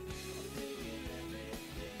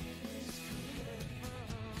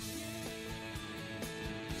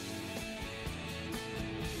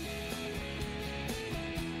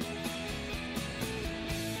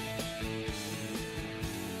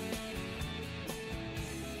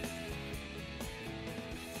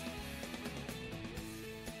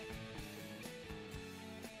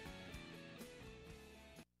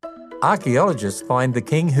 Archaeologists find the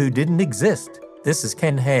king who didn't exist. This is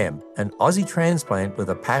Ken Ham, an Aussie transplant with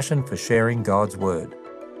a passion for sharing God's Word.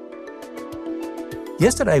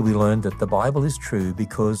 Yesterday we learned that the Bible is true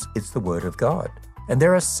because it's the Word of God. And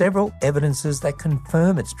there are several evidences that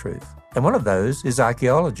confirm its truth. And one of those is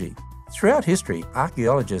archaeology. Throughout history,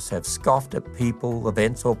 archaeologists have scoffed at people,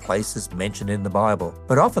 events, or places mentioned in the Bible,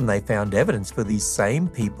 but often they found evidence for these same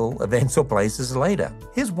people, events, or places later.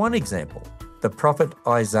 Here's one example. The prophet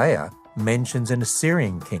Isaiah mentions an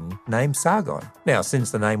Assyrian king named Sargon. Now,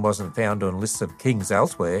 since the name wasn't found on lists of kings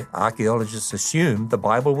elsewhere, archaeologists assumed the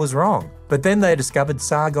Bible was wrong. But then they discovered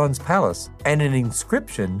Sargon's palace and an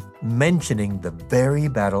inscription mentioning the very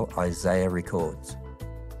battle Isaiah records.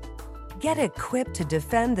 Get equipped to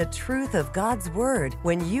defend the truth of God's Word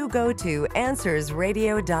when you go to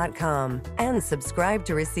AnswersRadio.com and subscribe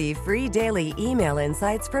to receive free daily email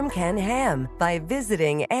insights from Ken Ham by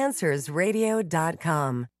visiting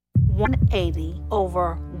AnswersRadio.com. 180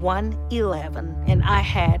 over 111, and I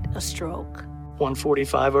had a stroke.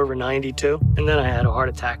 145 over 92, and then I had a heart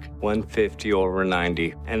attack. 150 over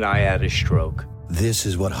 90, and I had a stroke. This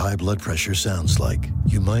is what high blood pressure sounds like.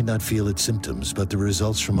 You might not feel its symptoms, but the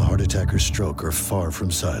results from a heart attack or stroke are far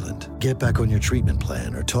from silent. Get back on your treatment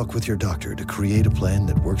plan or talk with your doctor to create a plan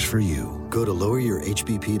that works for you. Go to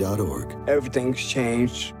loweryourhbp.org. Everything's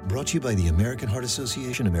changed. Brought to you by the American Heart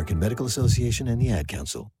Association, American Medical Association, and the Ad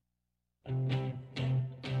Council.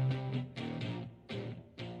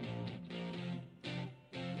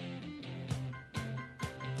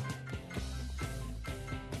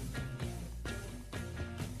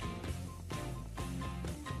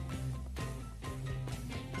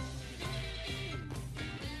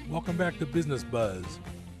 Welcome back to Business Buzz.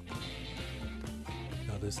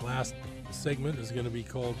 Now, this last segment is going to be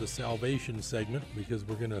called the Salvation segment because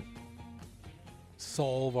we're going to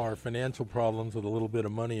solve our financial problems with a little bit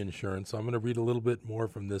of money insurance. So I'm going to read a little bit more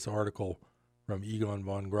from this article from Egon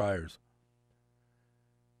von Greyerz.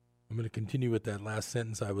 I'm going to continue with that last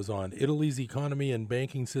sentence I was on. Italy's economy and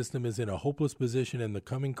banking system is in a hopeless position, and the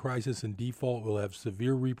coming crisis and default will have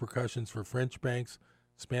severe repercussions for French banks,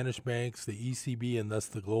 Spanish banks, the ECB, and thus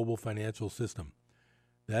the global financial system.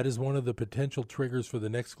 That is one of the potential triggers for the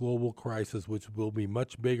next global crisis, which will be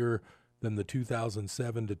much bigger than the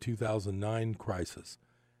 2007 to 2009 crisis.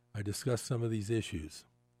 I discussed some of these issues.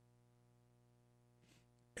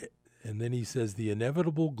 And then he says, the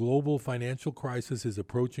inevitable global financial crisis is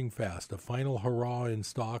approaching fast. A final hurrah in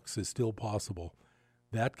stocks is still possible.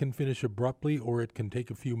 That can finish abruptly, or it can take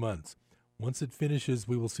a few months. Once it finishes,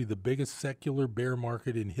 we will see the biggest secular bear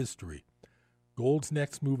market in history. Gold's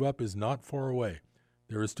next move up is not far away.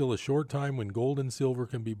 There is still a short time when gold and silver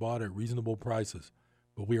can be bought at reasonable prices,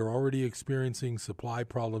 but we are already experiencing supply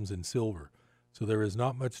problems in silver, so there is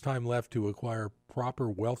not much time left to acquire proper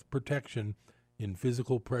wealth protection in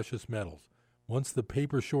physical precious metals. Once the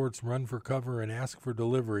paper shorts run for cover and ask for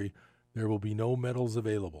delivery, there will be no metals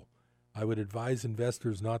available. I would advise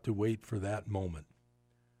investors not to wait for that moment.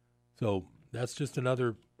 So that's just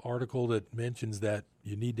another article that mentions that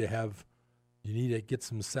you need to get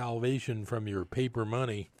some salvation from your paper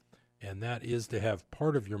money, and that is to have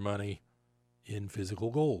part of your money in physical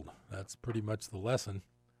gold. That's pretty much the lesson,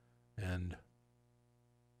 and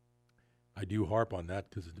I do harp on that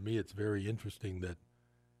because to me it's very interesting that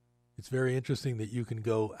you can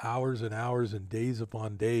go hours and hours and days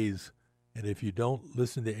upon days, and if you don't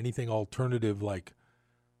listen to anything alternative like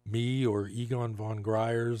me or Egon von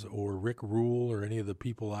Greyer's or Rick Rule or any of the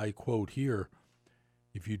people I quote here,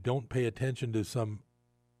 if you don't pay attention to some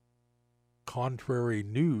contrary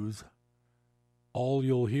news, all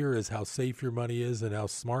you'll hear is how safe your money is and how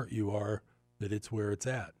smart you are, that it's where it's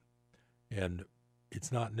at. And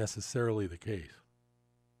it's not necessarily the case.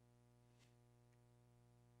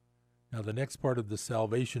 Now, the next part of the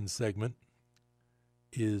salvation segment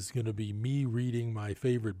is going to be me reading my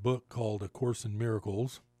favorite book called A Course in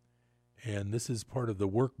Miracles. And this is part of the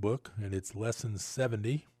workbook, and it's lesson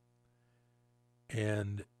 70.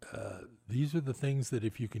 And these are the things that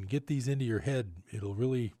if you can get these into your head,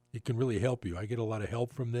 it can really help you. I get a lot of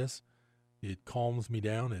help from this. It calms me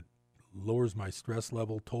down. It lowers my stress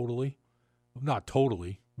level totally. Not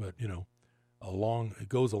totally, but, it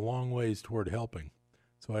goes a long ways toward helping.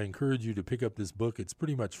 So I encourage you to pick up this book. It's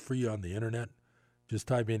pretty much free on the internet. Just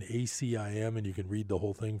type in ACIM and you can read the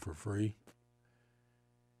whole thing for free.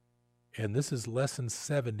 And this is lesson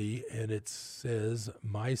 70, and it says,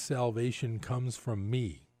 my salvation comes from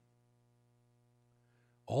me.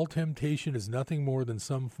 All temptation is nothing more than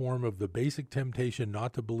some form of the basic temptation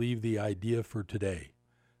not to believe the idea for today.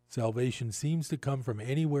 Salvation seems to come from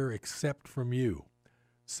anywhere except from you.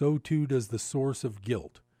 So too does the source of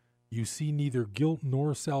guilt. You see neither guilt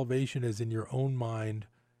nor salvation as in your own mind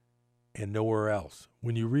and nowhere else.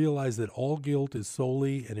 When you realize that all guilt is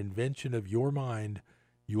solely an invention of your mind,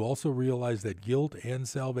 you also realize that guilt and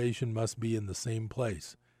salvation must be in the same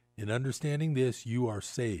place. In understanding this, you are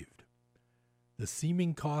saved. The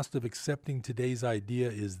seeming cost of accepting today's idea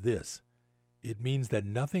is this. It means that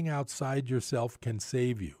nothing outside yourself can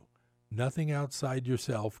save you. Nothing outside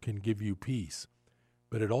yourself can give you peace.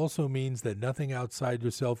 But it also means that nothing outside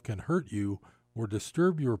yourself can hurt you or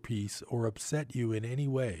disturb your peace or upset you in any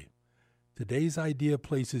way. Today's idea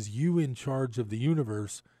places you in charge of the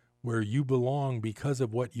universe where you belong because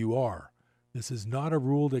of what you are. This is not a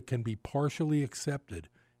rule that can be partially accepted,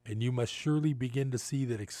 and you must surely begin to see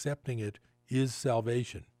that accepting it is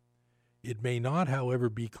salvation. It may not, however,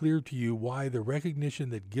 be clear to you why the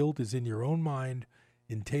recognition that guilt is in your own mind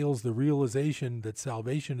entails the realization that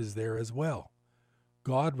salvation is there as well.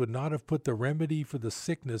 God would not have put the remedy for the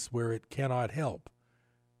sickness where it cannot help.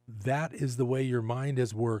 That is the way your mind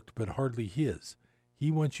has worked, but hardly His.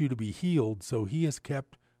 He wants you to be healed, so He has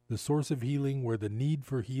kept the source of healing where the need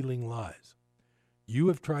for healing lies. You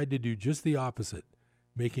have tried to do just the opposite,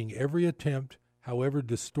 making every attempt, however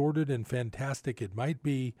distorted and fantastic it might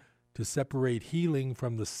be, to separate healing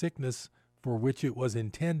from the sickness for which it was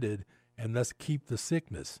intended and thus keep the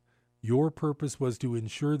sickness. Your purpose was to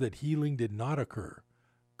ensure that healing did not occur.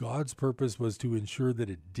 God's purpose was to ensure that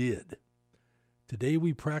it did. Today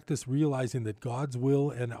we practice realizing that God's will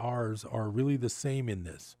and ours are really the same in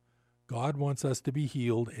this. God wants us to be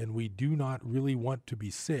healed, and we do not really want to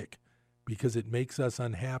be sick because it makes us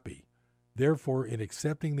unhappy. Therefore, in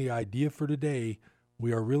accepting the idea for today,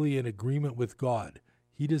 we are really in agreement with God.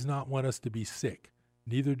 He does not want us to be sick.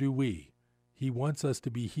 Neither do we. He wants us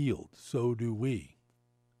to be healed. So do we.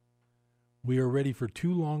 We are ready for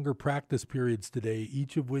 2 longer practice periods today,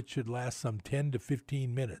 each of which should last some 10 to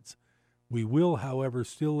 15 minutes. We will, however,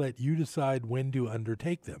 still let you decide when to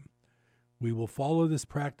undertake them. We will follow this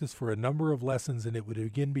practice for a number of lessons, and it would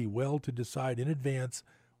again be well to decide in advance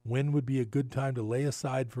when would be a good time to lay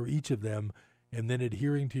aside for each of them, and then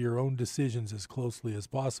adhering to your own decisions as closely as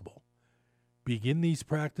possible. Begin these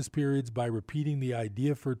practice periods by repeating the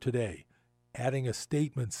idea for today, adding a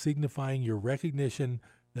statement signifying your recognition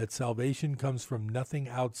that salvation comes from nothing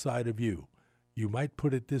outside of you. You might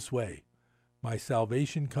put it this way: My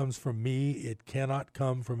salvation comes from me. It cannot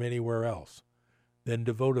come from anywhere else. Then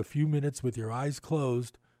devote a few minutes with your eyes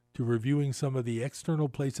closed to reviewing some of the external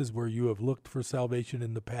places where you have looked for salvation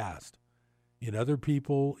in the past, in other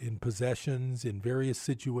people, in possessions, in various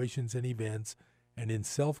situations and events, and in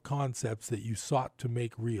self-concepts that you sought to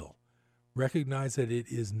make real. Recognize that it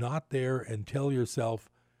is not there and tell yourself,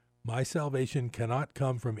 my salvation cannot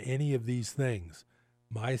come from any of these things.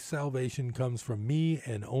 My salvation comes from me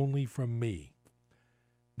and only from me.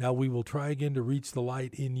 Now we will try again to reach the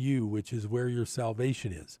light in you, which is where your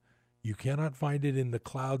salvation is. You cannot find it in the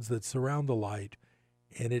clouds that surround the light,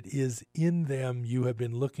 and it is in them you have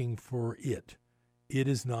been looking for it. It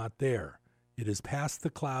is not there. It is past the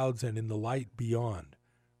clouds and in the light beyond.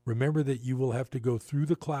 Remember that you will have to go through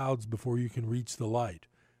the clouds before you can reach the light.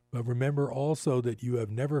 But remember also that you have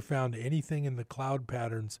never found anything in the cloud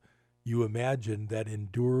patterns you imagined that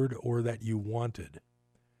endured or that you wanted.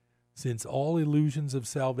 Since all illusions of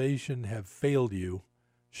salvation have failed you,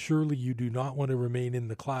 surely you do not want to remain in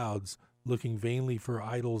the clouds looking vainly for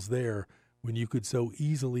idols there when you could so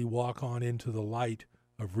easily walk on into the light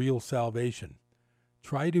of real salvation.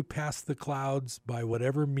 Try to pass the clouds by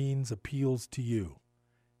whatever means appeals to you.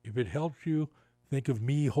 If it helps you, think of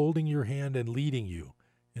me holding your hand and leading you,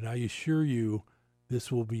 and I assure you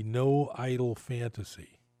this will be no idle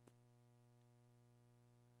fantasy.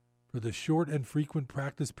 For the short and frequent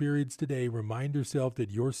practice periods today, remind yourself that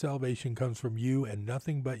your salvation comes from you and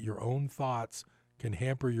nothing but your own thoughts can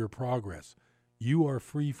hamper your progress. You are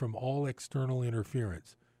free from all external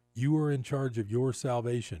interference. You are in charge of your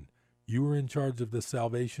salvation. You are in charge of the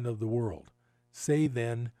salvation of the world. Say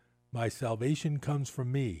then, my salvation comes from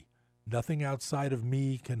me. Nothing outside of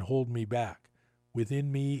me can hold me back. Within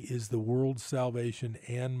me is the world's salvation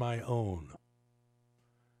and my own.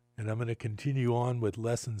 And I'm going to continue on with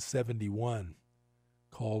lesson 71,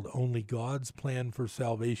 called Only God's Plan for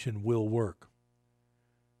Salvation Will Work.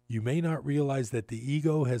 You may not realize that the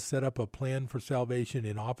ego has set up a plan for salvation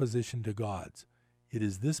in opposition to God's. It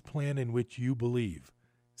is this plan in which you believe.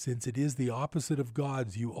 Since it is the opposite of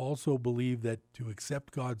God's, you also believe that to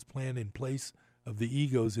accept God's plan in place of the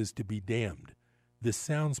ego's is to be damned. This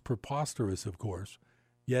sounds preposterous, of course,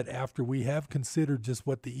 yet after we have considered just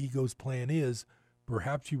what the ego's plan is,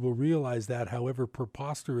 perhaps you will realize that, however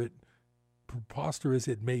preposterous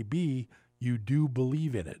it may be, you do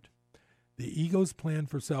believe in it. The ego's plan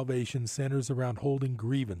for salvation centers around holding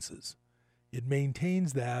grievances. It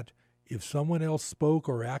maintains that if someone else spoke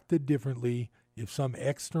or acted differently, if some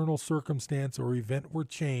external circumstance or event were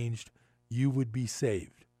changed, you would be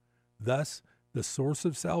saved. Thus, the source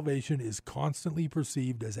of salvation is constantly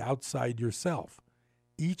perceived as outside yourself.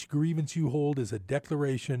 Each grievance you hold is a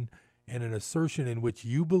declaration and an assertion in which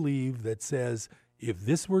you believe that says, if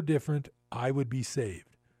this were different, I would be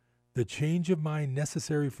saved. The change of mind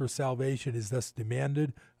necessary for salvation is thus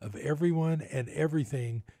demanded of everyone and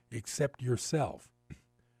everything except yourself.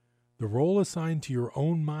 The role assigned to your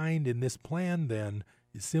own mind in this plan, then,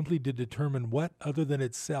 is simply to determine what other than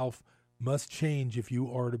itself must change if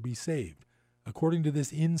you are to be saved. According to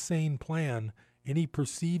this insane plan, any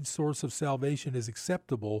perceived source of salvation is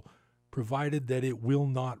acceptable, provided that it will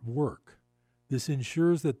not work. This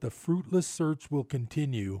ensures that the fruitless search will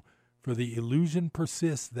continue, for the illusion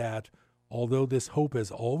persists that, although this hope has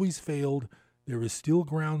always failed, there is still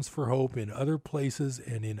grounds for hope in other places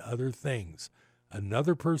and in other things.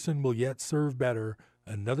 Another person will yet serve better,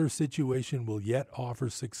 another situation will yet offer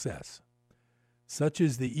success. Such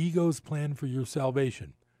is the ego's plan for your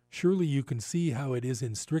salvation. Surely you can see how it is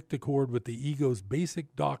in strict accord with the ego's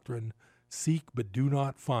basic doctrine, seek but do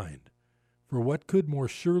not find. For what could more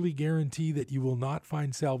surely guarantee that you will not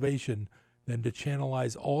find salvation than to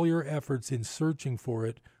channelize all your efforts in searching for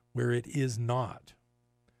it where it is not?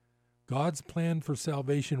 God's plan for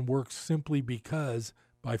salvation works simply because,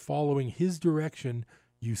 by following His direction,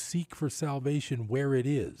 you seek for salvation where it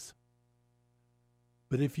is.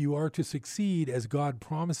 But if you are to succeed as God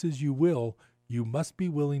promises you will, you must be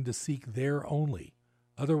willing to seek there only.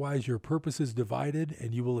 Otherwise, your purpose is divided,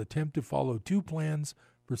 and you will attempt to follow two plans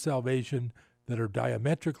for salvation that are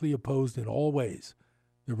diametrically opposed in all ways.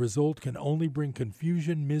 The result can only bring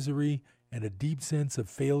confusion, misery, and a deep sense of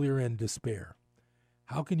failure and despair.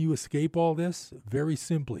 How can you escape all this? Very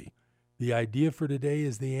simply. The idea for today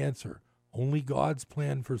is the answer. Only God's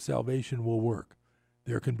plan for salvation will work.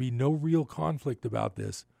 There can be no real conflict about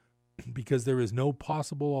this, because there is no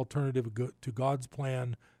possible alternative to God's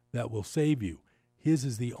plan that will save you. His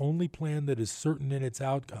is the only plan that is certain in its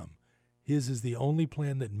outcome. His is the only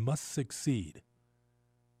plan that must succeed.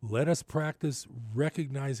 Let us practice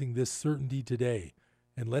recognizing this certainty today.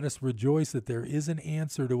 and let us rejoice that there is an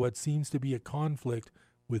answer to what seems to be a conflict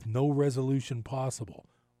with no resolution possible.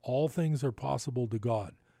 All things are possible to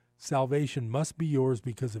God. Salvation must be yours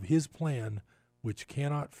because of his plan, which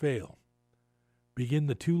cannot fail. Begin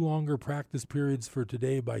the 2 longer practice periods for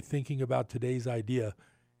today by thinking about today's idea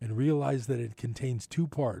and realize that it contains 2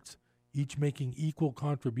 parts, each making equal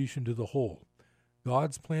contribution to the whole.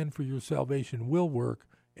 God's plan for your salvation will work,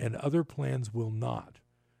 and other plans will not.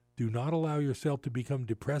 Do not allow yourself to become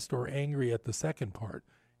depressed or angry at the second part.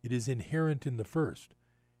 It is inherent in the first.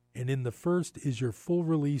 And in the first is your full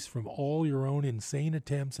release from all your own insane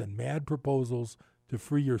attempts and mad proposals to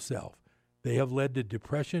free yourself. They have led to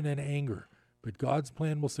depression and anger, but God's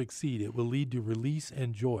plan will succeed. It will lead to release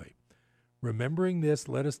and joy. Remembering this,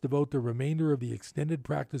 let us devote the remainder of the extended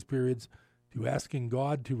practice periods to asking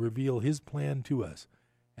God to reveal his plan to us.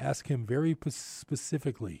 Ask him very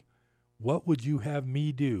specifically, what would you have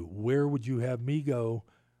me do? Where would you have me go?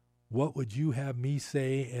 What would you have me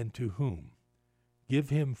say, and to whom? Give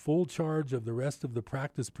him full charge of the rest of the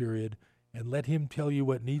practice period, and let him tell you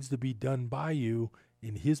what needs to be done by you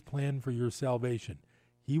in his plan for your salvation.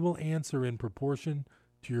 He will answer in proportion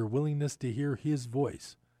to your willingness to hear his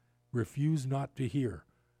voice. Refuse not to hear.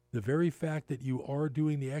 The very fact that you are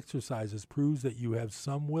doing the exercises proves that you have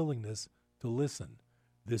some willingness to listen.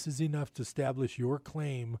 This is enough to establish your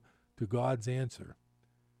claim to God's answer.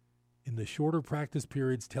 In the shorter practice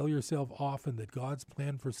periods, tell yourself often that God's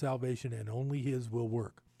plan for salvation and only his will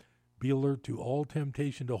work. Be alert to all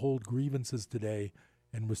temptation to hold grievances today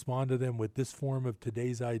and respond to them with this form of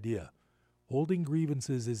today's idea. Holding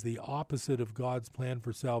grievances is the opposite of God's plan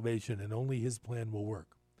for salvation, and only his plan will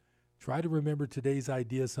work. Try to remember today's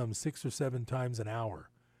idea some 6 or 7 times an hour.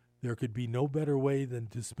 There could be no better way than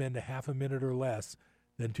to spend a half a minute or less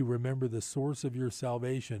than to remember the source of your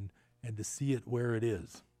salvation and to see it where it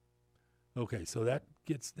is. Okay, so that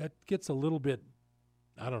gets a little bit,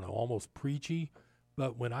 I don't know, almost preachy,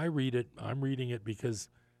 but when I read it, I'm reading it because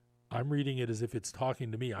I'm reading it as if it's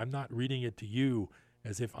talking to me. I'm not reading it to you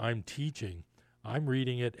as if I'm teaching. I'm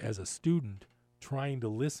reading it as a student trying to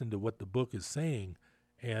listen to what the book is saying,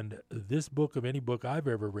 and this book, of any book I've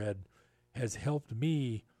ever read, has helped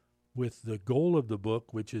me with the goal of the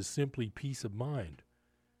book, which is simply peace of mind.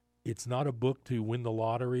 It's not a book to win the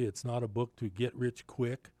lottery. It's not a book to get rich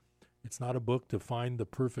quick. It's not a book to find the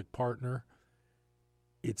perfect partner.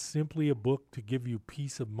 It's simply a book to give you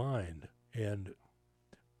peace of mind. And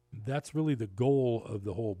that's really the goal of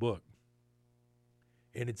the whole book.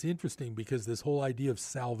 And it's interesting because this whole idea of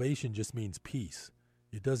salvation just means peace.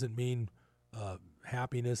 It doesn't mean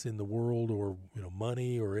happiness in the world or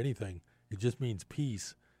money or anything. It just means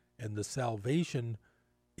peace. And the salvation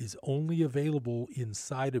is only available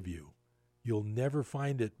inside of you. You'll never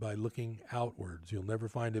find it by looking outwards. You'll never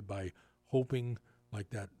find it by hoping, like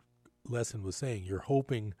that lesson was saying. You're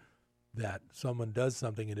hoping that someone does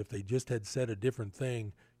something, and if they just had said a different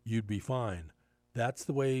thing, you'd be fine. That's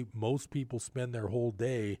the way most people spend their whole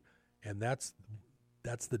day, and that's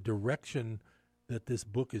the direction that this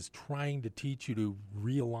book is trying to teach you, to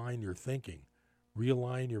realign your thinking,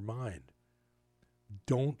 realign your mind.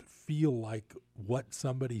 Don't feel like what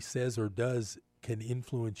somebody says or does can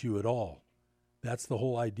influence you at all. That's the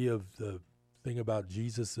whole idea of the thing about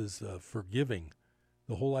Jesus is forgiving.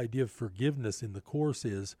 The whole idea of forgiveness in the Course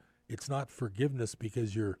is it's not forgiveness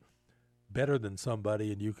because you're better than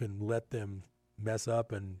somebody and you can let them mess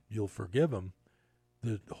up and you'll forgive them.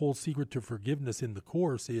 The whole secret to forgiveness in the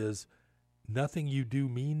Course is nothing you do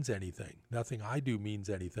means anything. Nothing I do means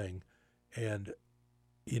anything. And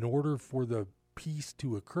in order for the peace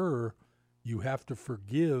to occur, you have to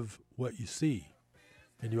forgive what you see.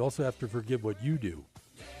 And you also have to forgive what you do.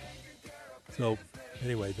 So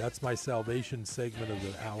anyway, that's my salvation segment of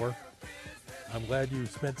the hour. I'm glad you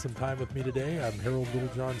spent some time with me today. I'm Harold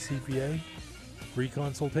Littlejohn, CPA. Free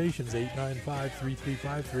consultations,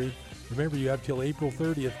 895-3353. Remember, you have till April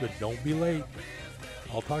 30th, but don't be late.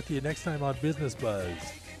 I'll talk to you next time on Business Buzz.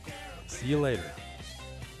 See you later.